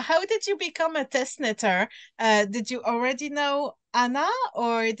so how did you become a test knitter? Did you already know Anna,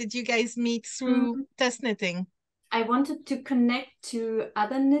 or did you guys meet through test knitting? I wanted to connect to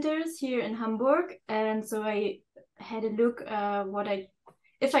other knitters here in Hamburg, and so I had a look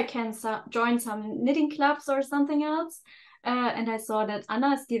if I can join some knitting clubs or something else. And I saw that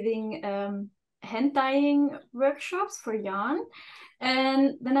Anna is giving hand dyeing workshops for yarn.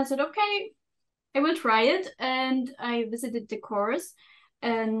 And then I said, okay, I will try it. And I visited the course.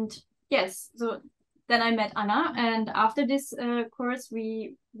 And yes, so then I met Anna. And after this course,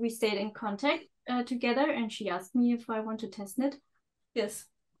 we stayed in contact together. And she asked me if I want to test knit. Yes.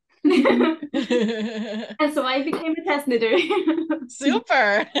 And so I became a test knitter.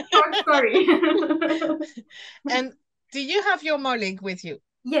 Super. Short story. And do you have your Mollig with you?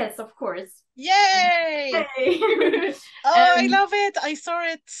 Yes, of course. Yay! I love it. I saw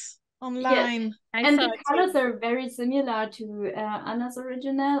it online. Yes. And the colors are very similar to Anna's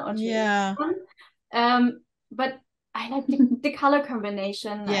original. Or but I like the color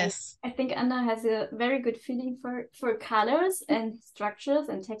combination. Yes. I think Anna has a very good feeling for colors and structures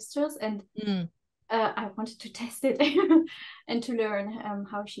and textures, and I wanted to test it and to learn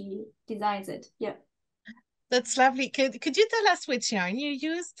how she designs it. Yeah. That's lovely. Could you tell us which yarn you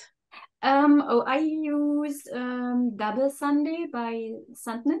used? I used Double Sunday by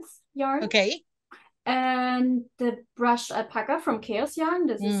Sandknits yarn. Okay. And the brushed alpaca from Chaos Yarn.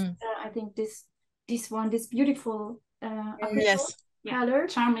 This is, I think, this beautiful yes, color.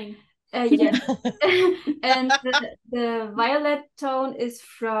 Charming. Yes. And the violet tone is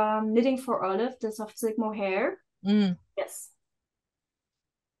from Knitting for Olive, the soft silk mohair. Yes.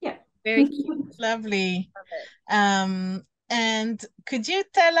 Yeah. Very cute. Lovely. And could you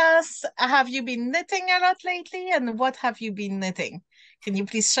tell us, have you been knitting a lot lately, and what have you been knitting? Can you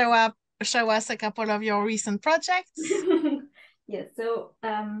please show us a couple of your recent projects? Yes. So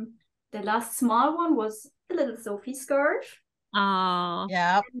the last small one was a little Sophie skirt. Oh,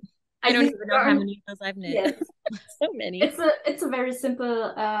 yeah. I don't even know how many of those I've knit. Yes. So many. It's a very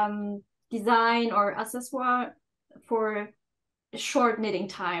simple design or accessoire for a short knitting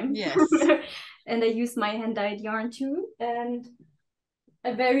time. Yes. And I used my hand dyed yarn too. And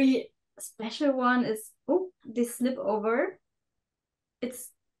a very special one is this slip over. It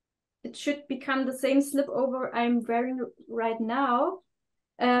should become the same slip over I'm wearing right now,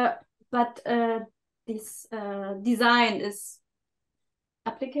 but this design is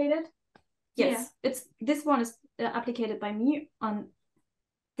applicated. Yes, this one is applicated by me on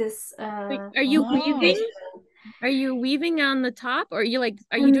this. Are you weaving? Are you weaving on the top, or are you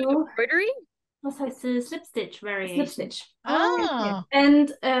doing embroidery? Also, it's a slip stitch variation. Slip stitch. Oh.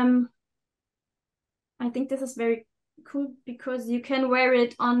 And I think this is very cool because you can wear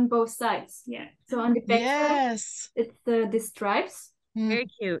it on both sides. Yeah. So on the back side, it's the stripes. Very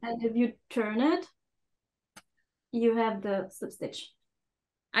cute. And if you turn it, you have the slip stitch.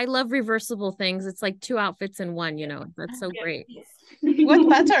 I love reversible things. It's like 2 outfits in one, That's so great. Yes. What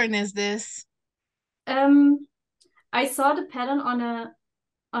pattern is this? I saw the pattern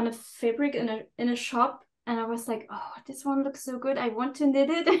on a fabric in a shop, and I was like, oh, this one looks so good. I want to knit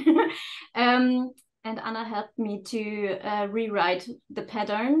it. And Anna helped me to rewrite the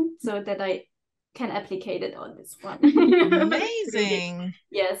pattern so that I can applicate it on this one. Amazing.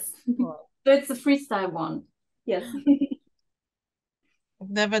 Yes. Cool. So it's a freestyle one. Yes. I've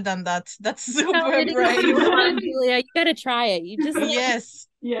never done that. That's super brave. Julia, you gotta try it. You just yes.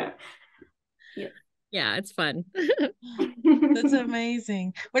 Yeah. Yeah, it's fun. That's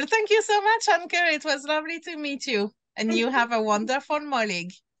amazing. Well, thank you so much, Anke. It was lovely to meet you. And you have a wonderful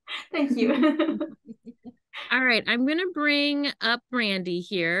Mollig. Thank you. All right, I'm going to bring up Brandi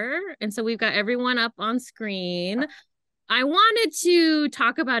here. And so we've got everyone up on screen. I wanted to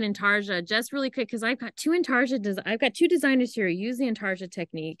talk about Intarsia just really quick because I've got two designers here who use the Intarsia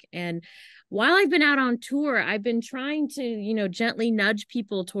technique. And while I've been out on tour, I've been trying to, gently nudge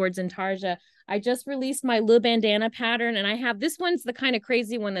people towards Intarsia. I just released my Le Bandana pattern, and I have this one's the kind of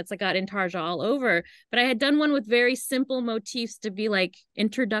crazy one that's got Intarsia all over. But I had done one with very simple motifs to be like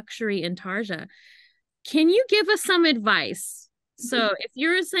introductory Intarsia. Can you give us some advice? So if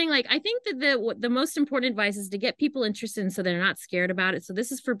you're saying I think that the most important advice is to get people interested so they're not scared about it. So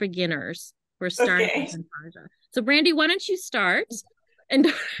this is for beginners who are starting with Intarsia. So Brandi, why don't you start?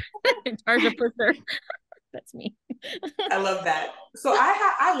 And Intarsia pusher. That's me. I love that. So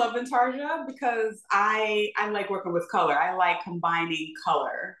I love Intarsia because I like working with color. I like combining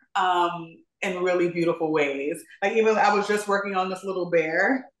color in really beautiful ways. Like even I was just working on this little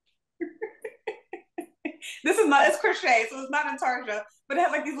bear. It's crochet, so it's not Intarsia, but it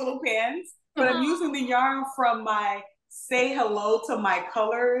has like these little pins. But I'm using the yarn from my Say Hello to My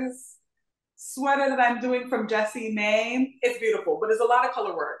Colors sweater that I'm doing from Jessie May. It's beautiful, but there's a lot of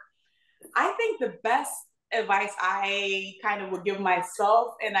color work. I think the best advice I kind of would give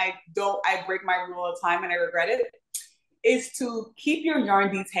myself, and I break my rule all the time and I regret it, is to keep your yarn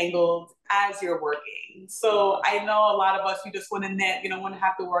detangled as you're working. So I know a lot of us, we just want to knit, you don't want to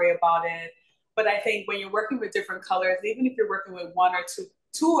have to worry about it. But I think when you're working with different colors, even if you're working with one or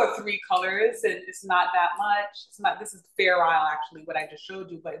two or three colors, and it's not that much, this is Fair Isle actually, what I just showed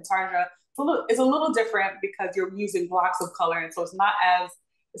you, but Intarsia, it's a little different because you're using blocks of color. And so it's not as,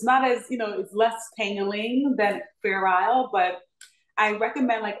 it's less tangling than Fair Isle, but I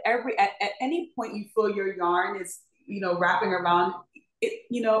recommend at any point you feel your yarn is, wrapping around it,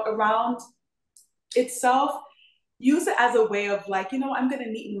 around itself, use it as a way of I'm going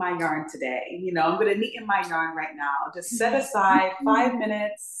to knit in my yarn today. I'm going to knit in my yarn right now. Just set aside 5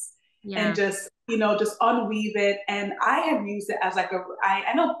 minutes and just unweave it. And I have used it as I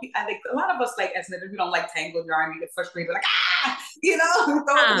know I think a lot of us as knitters, we don't like tangled yarn. You get frustrated, throw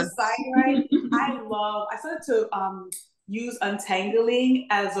it to the side, right? I started to use untangling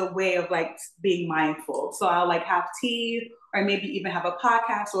as a way of being mindful. So I'll have tea or maybe even have a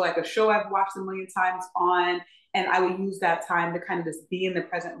podcast or a show I've watched a million times on. And I would use that time to kind of just be in the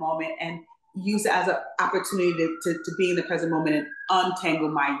present moment and use it as an opportunity to be in the present moment and untangle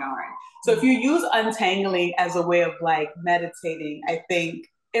my yarn. So if you use untangling as a way of like meditating, I think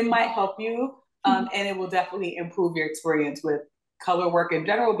it might help you, and it will definitely improve your experience with color work in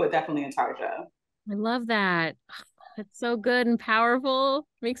general, but definitely Intarsia. I love that. It's so good and powerful.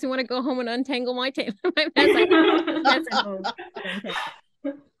 Makes me want to go home and untangle my mess at home.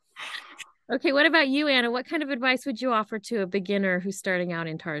 Okay, what about you, Anna? What kind of advice would you offer to a beginner who's starting out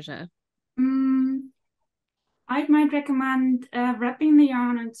in Intarsia? I might recommend wrapping the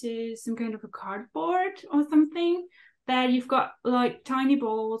yarn onto some kind of a cardboard or something that you've got like tiny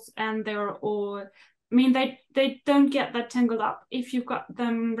balls, and they're all, I mean, they don't get that tangled up if you've got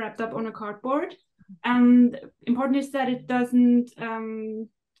them wrapped up on a cardboard. And important is that it doesn't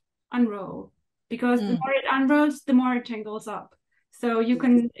unroll, because the more it unrolls, the more it tangles up. So you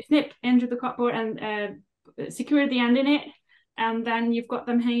can snip into the cardboard and secure the end in it, and then you've got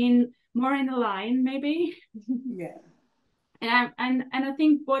them hanging more in a line, maybe. Yeah. And I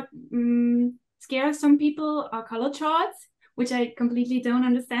think what scares some people are color charts, which I completely don't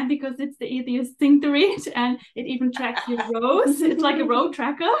understand, because it's the easiest thing to read, and it even tracks your rows. It's like a row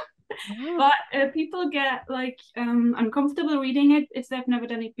tracker. But people get like uncomfortable reading it if they've never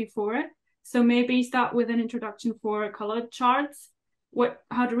done it before. So maybe start with an introduction for color charts,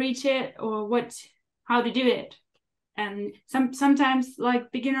 how to reach it, or how to do it. And sometimes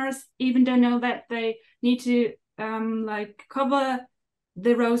like beginners even don't know that they need to like cover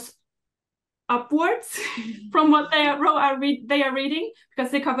the rows upwards from what they are reading,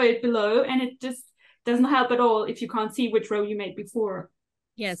 because they cover it below, and it just doesn't help at all if you can't see which row you made before.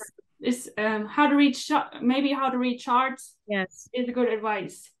 Yes. So it's how to read charts. Yes, is a good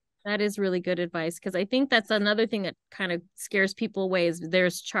advice. That is really good advice, because I think that's another thing that kind of scares people away is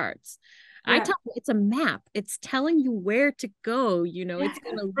there's charts. Yeah. I tell you, it's a map. It's telling you where to go, it's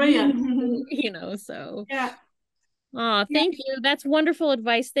going to lead, so. Yeah. Oh, thank you. That's wonderful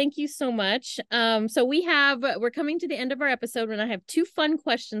advice. Thank you so much. So we're coming to the end of our episode, and I have two fun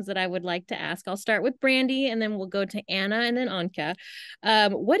questions that I would like to ask. I'll start with Brandi, and then we'll go to Anna and then Anke.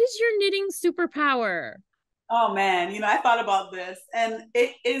 What is your knitting superpower? Oh man, I thought about this, and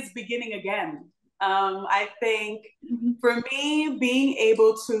it is beginning again. I think for me, being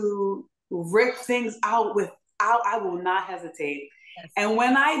able to rip things out I will not hesitate. Yes. And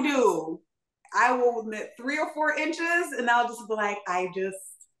when I do, I will knit 3 or 4 inches, and I'll just be like,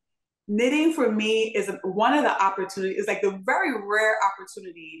 knitting for me is one of the opportunities, is like the very rare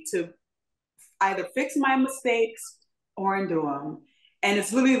opportunity to either fix my mistakes or undo them. And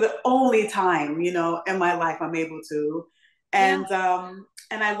it's really the only time, in my life I'm able to. And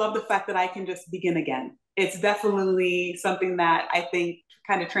and I love the fact that I can just begin again. It's definitely something that I think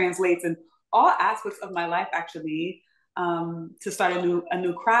kind of translates in all aspects of my life, actually. To start a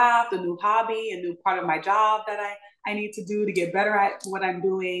new craft, a new hobby, a new part of my job that I need to do to get better at what I'm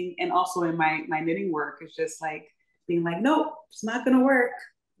doing. And also in my knitting work, it's just like being like, nope, it's not going to work.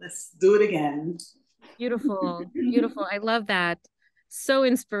 Let's do it again. Beautiful. Beautiful. I love that. So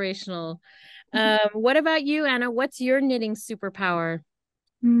inspirational. What about you, Anna? What's your knitting superpower?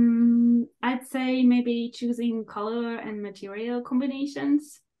 I'd say maybe choosing color and material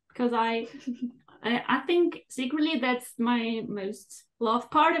combinations, because I think secretly that's my most loved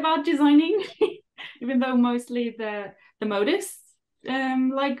part about designing, even though mostly the motifs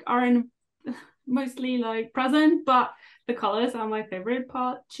are mostly like present, but the colors are my favorite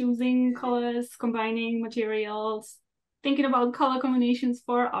part. Choosing colors, combining materials, thinking about color combinations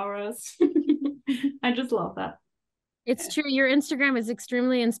for hours. I just love that. It's true. Your Instagram is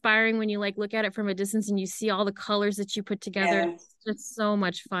extremely inspiring when you look at it from a distance and you see all the colors that you put together. Yes. It's just so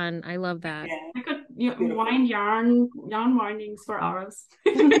much fun. I love that. Yeah. I could wind yarn windings for hours.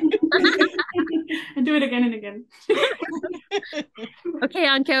 And do it again and again. Okay,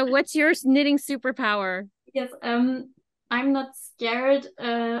 Anke, what's your knitting superpower? Yes, I'm not scared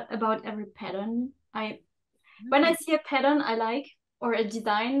about every pattern. When I see a pattern I like, or a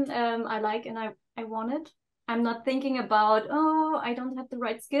design I like, and I want it, I'm not thinking about, I don't have the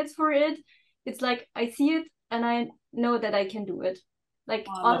right skills for it. It's like I see it and I know that I can do it. Like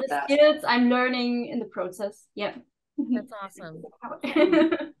all the skills I'm learning in the process. Yeah. That's awesome.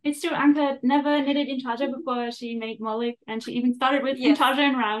 It's true. Anke never knitted Intarsia before she made Mollig, and she even started with Intarsia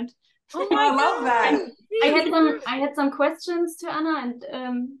and round. Oh my God. I love that. I had some questions to Anna, and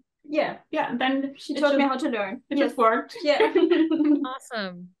and then she taught me how to learn. It just worked. Yeah.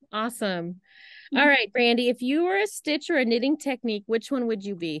 Awesome. All right, Brandi, if you were a stitch or a knitting technique, which one would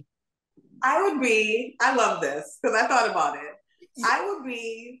you be? I love this because I thought about it. I would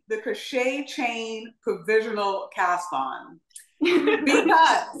be the crochet chain provisional cast on,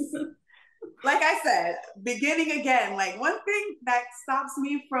 because like I said, beginning again. Like one thing that stops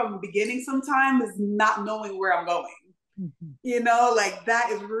me from beginning sometimes is not knowing where I'm going. You know, like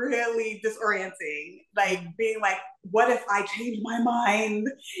that is really disorienting. Like being like, what if I change my mind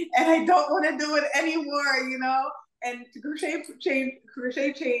and I don't want to do it anymore, you know? And crochet chain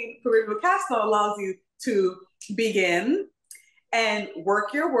provisional cast on allows you to begin and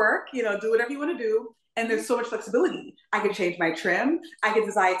work your work, you know, do whatever you want to do. And there's so much flexibility. I can change my trim. I can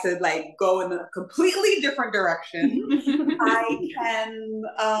decide to like go in a completely different direction. I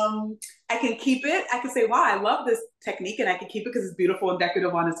can keep it. I can say, wow, I love this technique, and I can keep it because it's beautiful and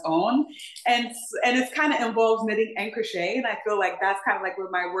decorative on its own. And it's kind of involves knitting and crochet. And I feel like that's kind of like with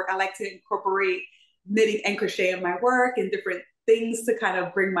my work. I like to incorporate knitting and crochet in my work and different things to kind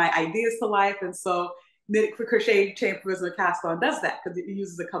of bring my ideas to life. And so knit crochet chain provisional cast on does that because it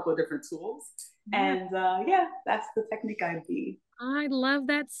uses a couple of different tools. And yeah, that's the technique I'd be. I love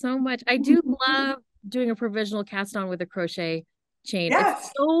that so much. I do love doing a provisional cast on with a crochet chain. Yes.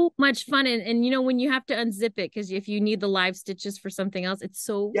 It's so much fun. And you know, when you have to unzip it, because if you need the live stitches for something else, it's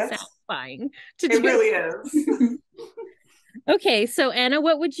so satisfying to do. It really is. Okay, so Anna,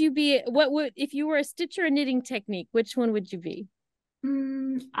 what would if you were a stitch or a knitting technique, which one would you be?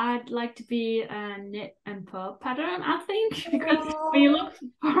 I'd like to be a knit and purl pattern, I think, because when you look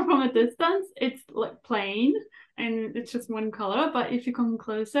far from a distance, it's like plain and it's just one color. But if you come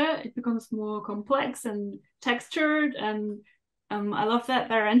closer, it becomes more complex and textured. And I love that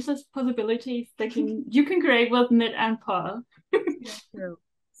there are endless possibilities that you can create with knit and purl. True.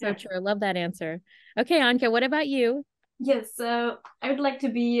 So true. I love that answer. Okay, Anke, what about you? Yes, so I would like to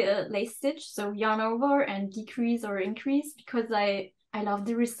be a lace stitch, so yarn over and decrease or increase, because I love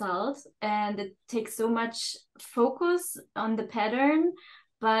the result and it takes so much focus on the pattern,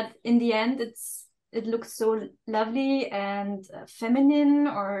 but in the end it looks so lovely and feminine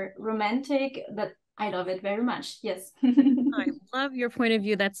or romantic that I love it very much. Yes. I love your point of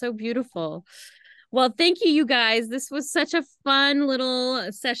view. That's so beautiful. Well, thank you, you guys. This was such a fun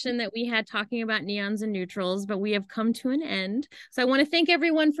little session that we had talking about neons and neutrals, but we have come to an end. So I want to thank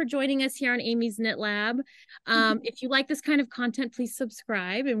everyone for joining us here on Amy's Knit Lab. If you like this kind of content, please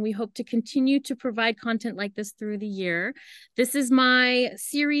subscribe, and we hope to continue to provide content like this through the year. This is my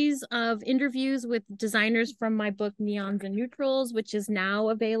series of interviews with designers from my book, Neons and Neutrals, which is now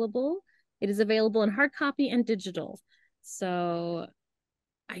available. It is available in hard copy and digital. So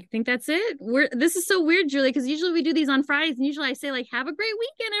I think that's it. This is so weird, Julie, because usually we do these on Fridays, and usually I say like, "Have a great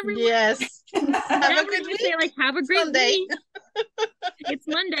weekend, everyone." Yes. Have a good week. Say like, "Have a great week." It's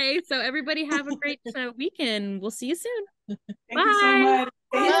Monday, so everybody have a great weekend. We'll see you soon. Thank you so much.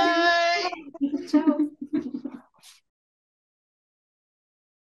 Bye. Ciao.